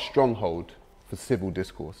last stronghold for civil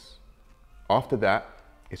discourse. After that,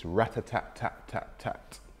 it's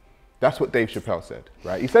rat-a-tat-tat-tat-tat. That's what Dave Chappelle said,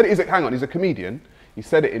 right? He said, he's a comedian. He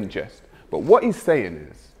said it in jest. But what he's saying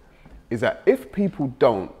is that if people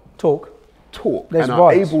don't talk and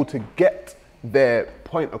are able to get their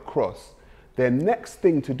point across, their next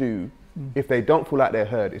thing to do, if they don't feel like they're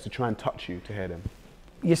heard, is to try and touch you to hear them.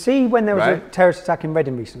 You see, when there was a terrorist attack in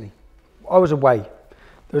Reading recently, I was away.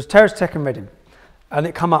 There was a terrorist attack in Reading, and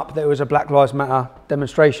it come up there was a Black Lives Matter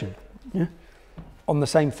demonstration on the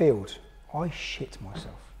same field. I shit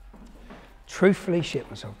myself. Truthfully shit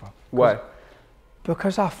myself, bro. Why?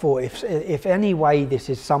 Because I thought if any way this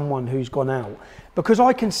is someone who's gone out, because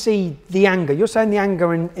I can see the anger. You're saying the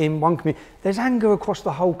anger in one community. There's anger across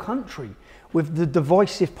the whole country with the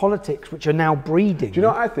divisive politics which are now breeding. Do you know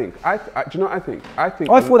what I think? Do you know what I think? I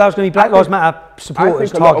thought that was going to be Black Lives Matter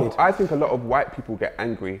supporters targeted. I think a lot of white people get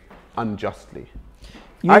angry unjustly.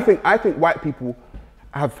 I think white people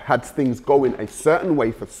have had things going a certain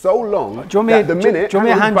way for so long. Do you want me to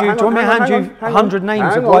hand you 100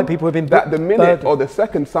 names of white people who have been that the minute or the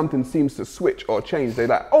second something seems to switch or change, they're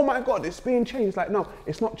like, oh my God, it's being changed. Like, no,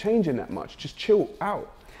 it's not changing that much. Just chill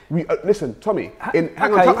out. Listen, Tommy. Hang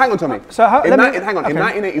on, Tommy. In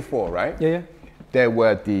 1984, right? Yeah. There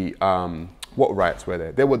were the what riots were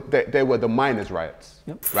there? There were the miners' riots,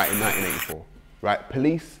 right? In 1984, right?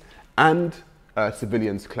 Police and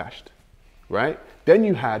civilians clashed, right? Then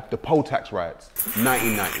you had the poll tax riots,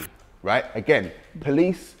 1990, right? Again,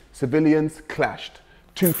 police, civilians clashed.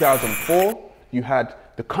 2004, you had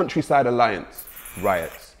the Countryside Alliance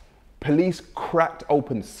riots. Police cracked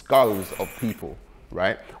open skulls of people,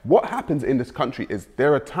 right? What happens in this country is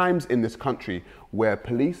there are times in this country where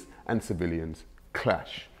police and civilians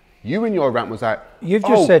clash. You in your rant was like, you've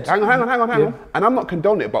just said, hang on. And I'm not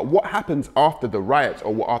condoning it, but what happens after the riots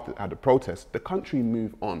or after the protests? The country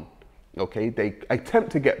move on. Okay, they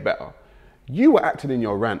attempt to get better. You were acting in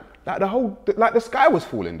your rant like the sky was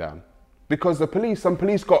falling down because some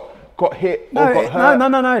police got hit or got hurt.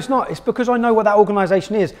 No, it's not. It's because I know what that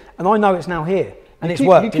organisation is and I know it's now here and it's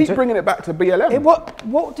worked. You keep bringing it back to BLM.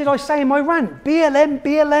 What did I say in my rant? BLM,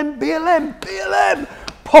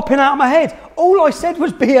 popping out of my head. All I said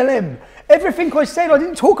was BLM. Everything I said, I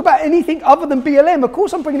didn't talk about anything other than BLM. Of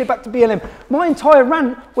course I'm bringing it back to BLM. My entire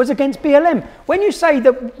rant was against BLM. When you say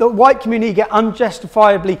that the white community get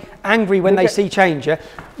unjustifiably angry when they see change,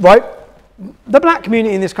 right? The black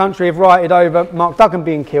community in this country have rioted over Mark Duggan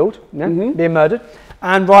being killed, being murdered,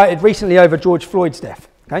 and rioted recently over George Floyd's death,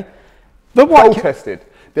 okay? The white protested.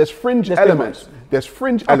 There's fringe elements. There's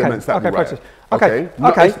fringe elements that we riot. Okay.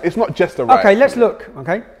 It's not just a riot. Okay, let's look,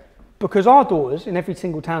 okay? Because our daughters in every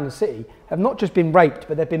single town and city have not just been raped,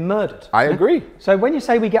 but they've been murdered. I agree. So when you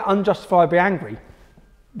say we get unjustifiably angry,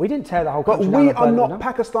 we didn't tear the whole country down. But we are not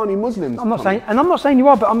Pakistani Muslims. I'm not saying you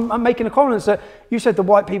are, but I'm making a comment that you said the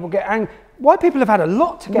white people get angry. White people have had a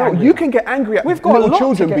lot to get angry. No, you can get angry at little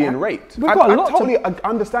children being raped. I totally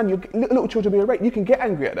understand little children being raped. You can get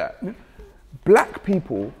angry at that. Yeah. Black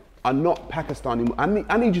people are not Pakistani.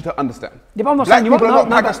 I need you to understand. Yeah, but I'm not saying you are. Black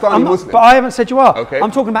people are not Pakistani Muslims. But I haven't said you are. Okay.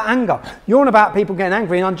 I'm talking about anger. You're on about people getting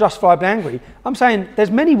angry and unjustifiably angry. I'm saying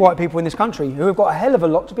there's many white people in this country who have got a hell of a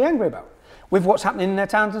lot to be angry about with what's happening in their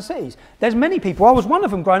towns and cities. There's many people. I was one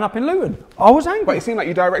of them growing up in Luton. I was angry. But it seemed like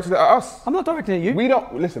you directed it at us. I'm not directing it at you. We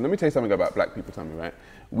don't, listen, let me tell you something about black people, Tommy, right?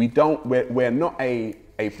 We're not a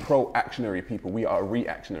pro-actionary people. We are a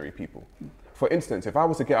reactionary people. For instance, if I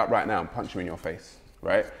was to get up right now and punch you in your face,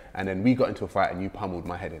 right? And then we got into a fight and you pummeled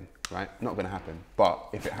my head in, right? Not gonna happen. But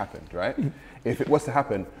if it happened, right? If it was to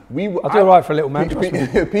happen, we would... I'll do all right for a little man,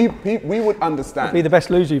 we would understand. I'd be the best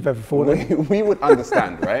loser you've ever fought. We would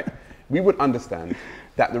understand, right? We would understand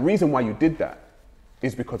that the reason why you did that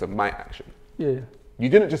is because of my action. Yeah. You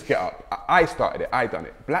didn't just get up. I started it, I done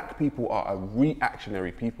it. Black people are a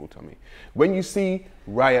reactionary people, Tommy. When you see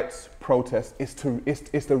riots, protests,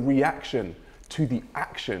 it's the reaction to the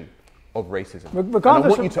action of racism. Regardless, and I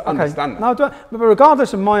want you to understand that. No, but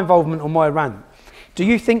regardless of my involvement or my rant, do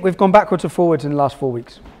you think we've gone backwards or forwards in the last 4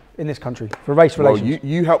 weeks in this country for race relations? Well,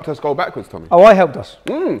 you helped us go backwards, Tommy. Oh, I helped us.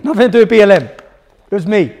 Nothing to do with BLM. It was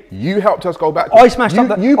me. You helped us go backwards. I smashed up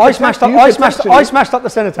the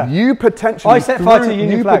cenotaph. You potentially I set fire to the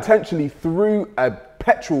Union flag. You potentially threw a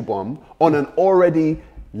petrol bomb on an already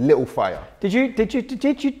little fire. Does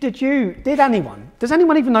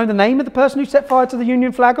anyone even know the name of the person who set fire to the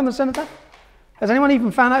Union flag on the cenotaph? Has anyone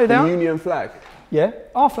even found out who they are? The Union flag? Yeah,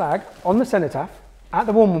 our flag on the cenotaph at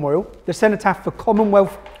the War Memorial, the cenotaph for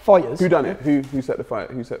Commonwealth fighters. Who done it? Who set the fire?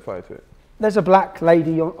 Who set fire to it? There's a black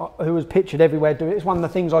lady who was pictured everywhere doing it. It's one of the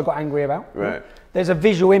things I got angry about. Right. There's a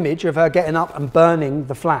visual image of her getting up and burning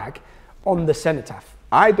the flag on the cenotaph.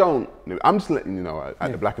 I'm just letting you know,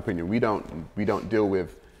 at the Black Opinion, we don't deal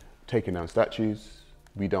with taking down statues.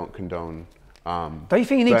 We don't condone. Don't you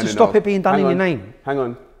think you need to stop it being done in your name? Hang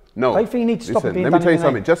on. No. Don't you think you need to stop it being done in your name?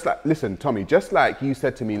 Let me tell you something. Listen, Tommy, just like you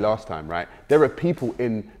said to me last time, right? There are people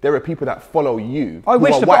that follow you. I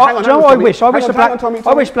wish I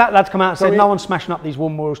wish black lads come out and said no one's smashing up these war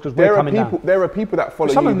memorials because we're coming down. There are people that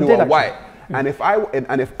follow you who are white. And if I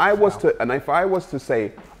was to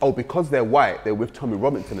say, oh, because they're white, they're with Tommy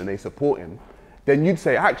Robinson and they support him, then you'd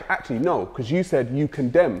say, actually no, because you said you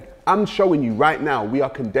condemn. I'm showing you right now, we are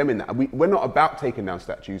condemning that. We're not about taking down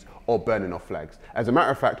statues or burning off flags. As a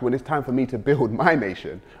matter of fact, when it's time for me to build my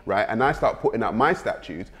nation, right, and I start putting out my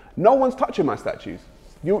statues, no one's touching my statues.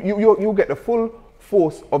 You'll get the full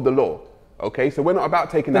force of the law. Okay, so we're not about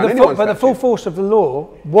taking down anyone's But the full force of the law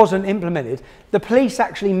wasn't implemented. The police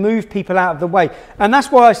actually moved people out of the way. And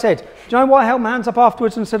that's why I said, do you know why I held my hands up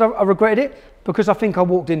afterwards and said I regretted it? Because I think I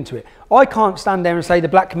walked into it. I can't stand there and say the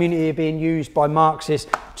black community are being used by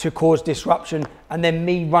Marxists to cause disruption and then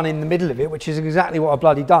me run in the middle of it, which is exactly what I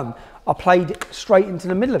bloody done. I played straight into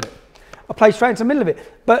the middle of it. I played straight into the middle of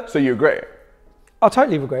it. But so you regret it? I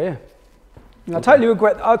totally regret it, yeah. I totally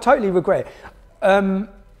regret it.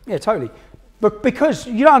 Yeah, totally. But because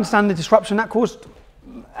you don't understand the disruption that caused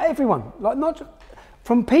everyone, like not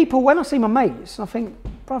from people. When I see my mates, I think,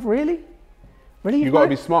 bruv, really? You've got to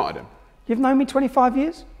be smarter than. You've known me 25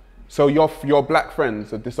 years. So your black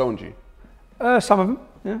friends have disowned you? Some of them,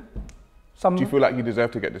 yeah. Some. Do you feel like you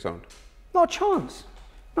deserve to get disowned? Not a chance.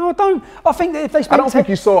 No, I don't. I think that if they. I don't think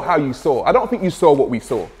you saw how you saw. I don't think you saw what we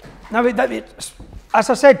saw. No, as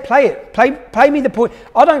I said, play it. Play me the point.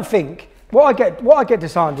 I don't think. What I get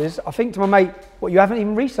disarmed is, I think to my mate, what, you haven't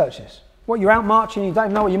even researched this. What, you're out marching and you don't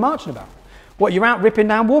even know what you're marching about. What, you're out ripping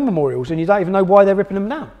down war memorials and you don't even know why they're ripping them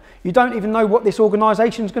down. You don't even know what this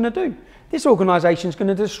organisation's going to do. This organisation's going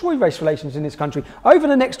to destroy race relations in this country. Over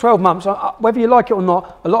the next 12 months, whether you like it or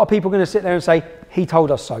not, a lot of people are going to sit there and say, he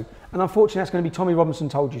told us so. And unfortunately, that's going to be Tommy Robinson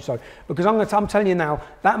told you so. Because I'm telling you now,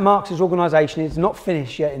 that Marxist organisation is not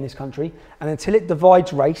finished yet in this country. And until it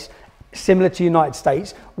divides race, similar to the United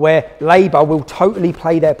States, where Labour will totally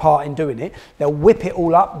play their part in doing it. They'll whip it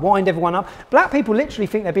all up, wind everyone up. Black people literally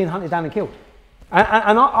think they're being hunted down and killed.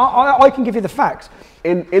 And I can give you the facts.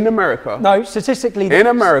 In America? No, statistically. In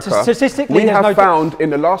America, statistically, we have found in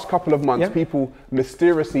the last couple of months, people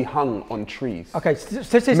mysteriously hung on trees. Okay,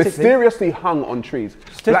 statistically. Mysteriously hung on trees.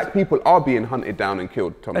 Black people are being hunted down and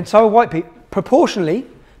killed, Tom. And so are white people.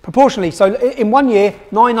 Proportionally, so in 1 year,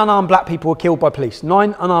 9 unarmed black people were killed by police.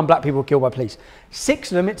 9 unarmed black people were killed by police.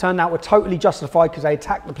 6 of them, it turned out, were totally justified because they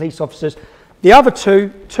attacked the police officers. The other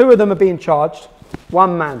 2 of them are being charged.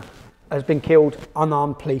 1 man has been killed,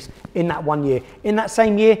 unarmed police, in that 1 year. In that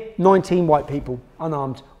same year, 19 white people,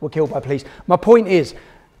 unarmed, were killed by police. My point is,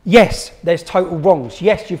 yes, there's total wrongs.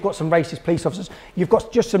 Yes, you've got some racist police officers. You've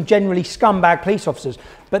got just some generally scumbag police officers.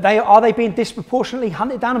 But are they being disproportionately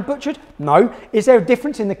hunted down and butchered? No. Is there a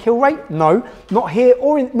difference in the kill rate? No. Not here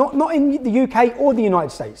or not in the UK or the United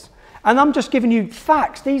States. And I'm just giving you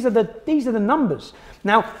facts. These are the numbers.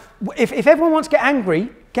 Now, if everyone wants to get angry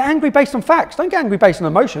based on facts. Don't get angry based on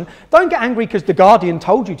emotion. Don't get angry because The Guardian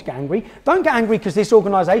told you to get angry. Don't get angry because this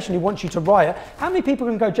organisation who wants you to riot. How many people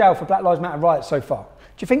can go to jail for Black Lives Matter riots so far?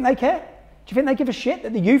 Do you think they care? Do you think they give a shit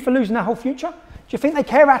that the youth are losing their whole future? Do you think they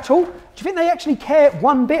care at all? Do you think they actually care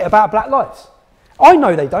one bit about black lives? I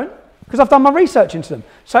know they don't, because I've done my research into them.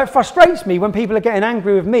 So it frustrates me when people are getting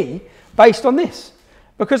angry with me based on this.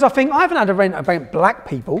 Because I think I haven't had a rant about black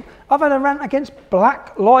people, I've had a rant against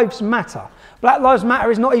Black Lives Matter. Black Lives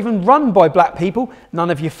Matter is not even run by black people.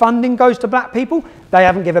 None of your funding goes to black people. They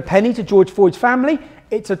haven't given a penny to George Floyd's family.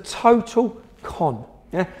 It's a total con.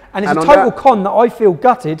 Yeah? And it's a total con that I feel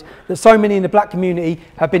gutted that so many in the black community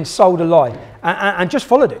have been sold a lie and just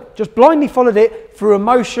followed it. Just blindly followed it through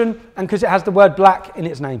emotion and because it has the word black in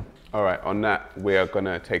its name. All right, on that, we are going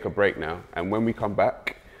to take a break now. And when we come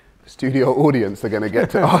back, the studio audience are going to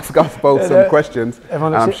get to ask us both some questions. And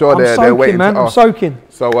I'm sure they're waiting to ask. I'm soaking.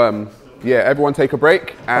 So, yeah, everyone take a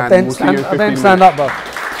break and we'll see you in 15 minutes. Stand up, bro.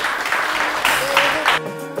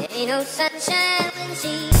 Ain't no sunshine when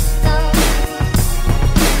she's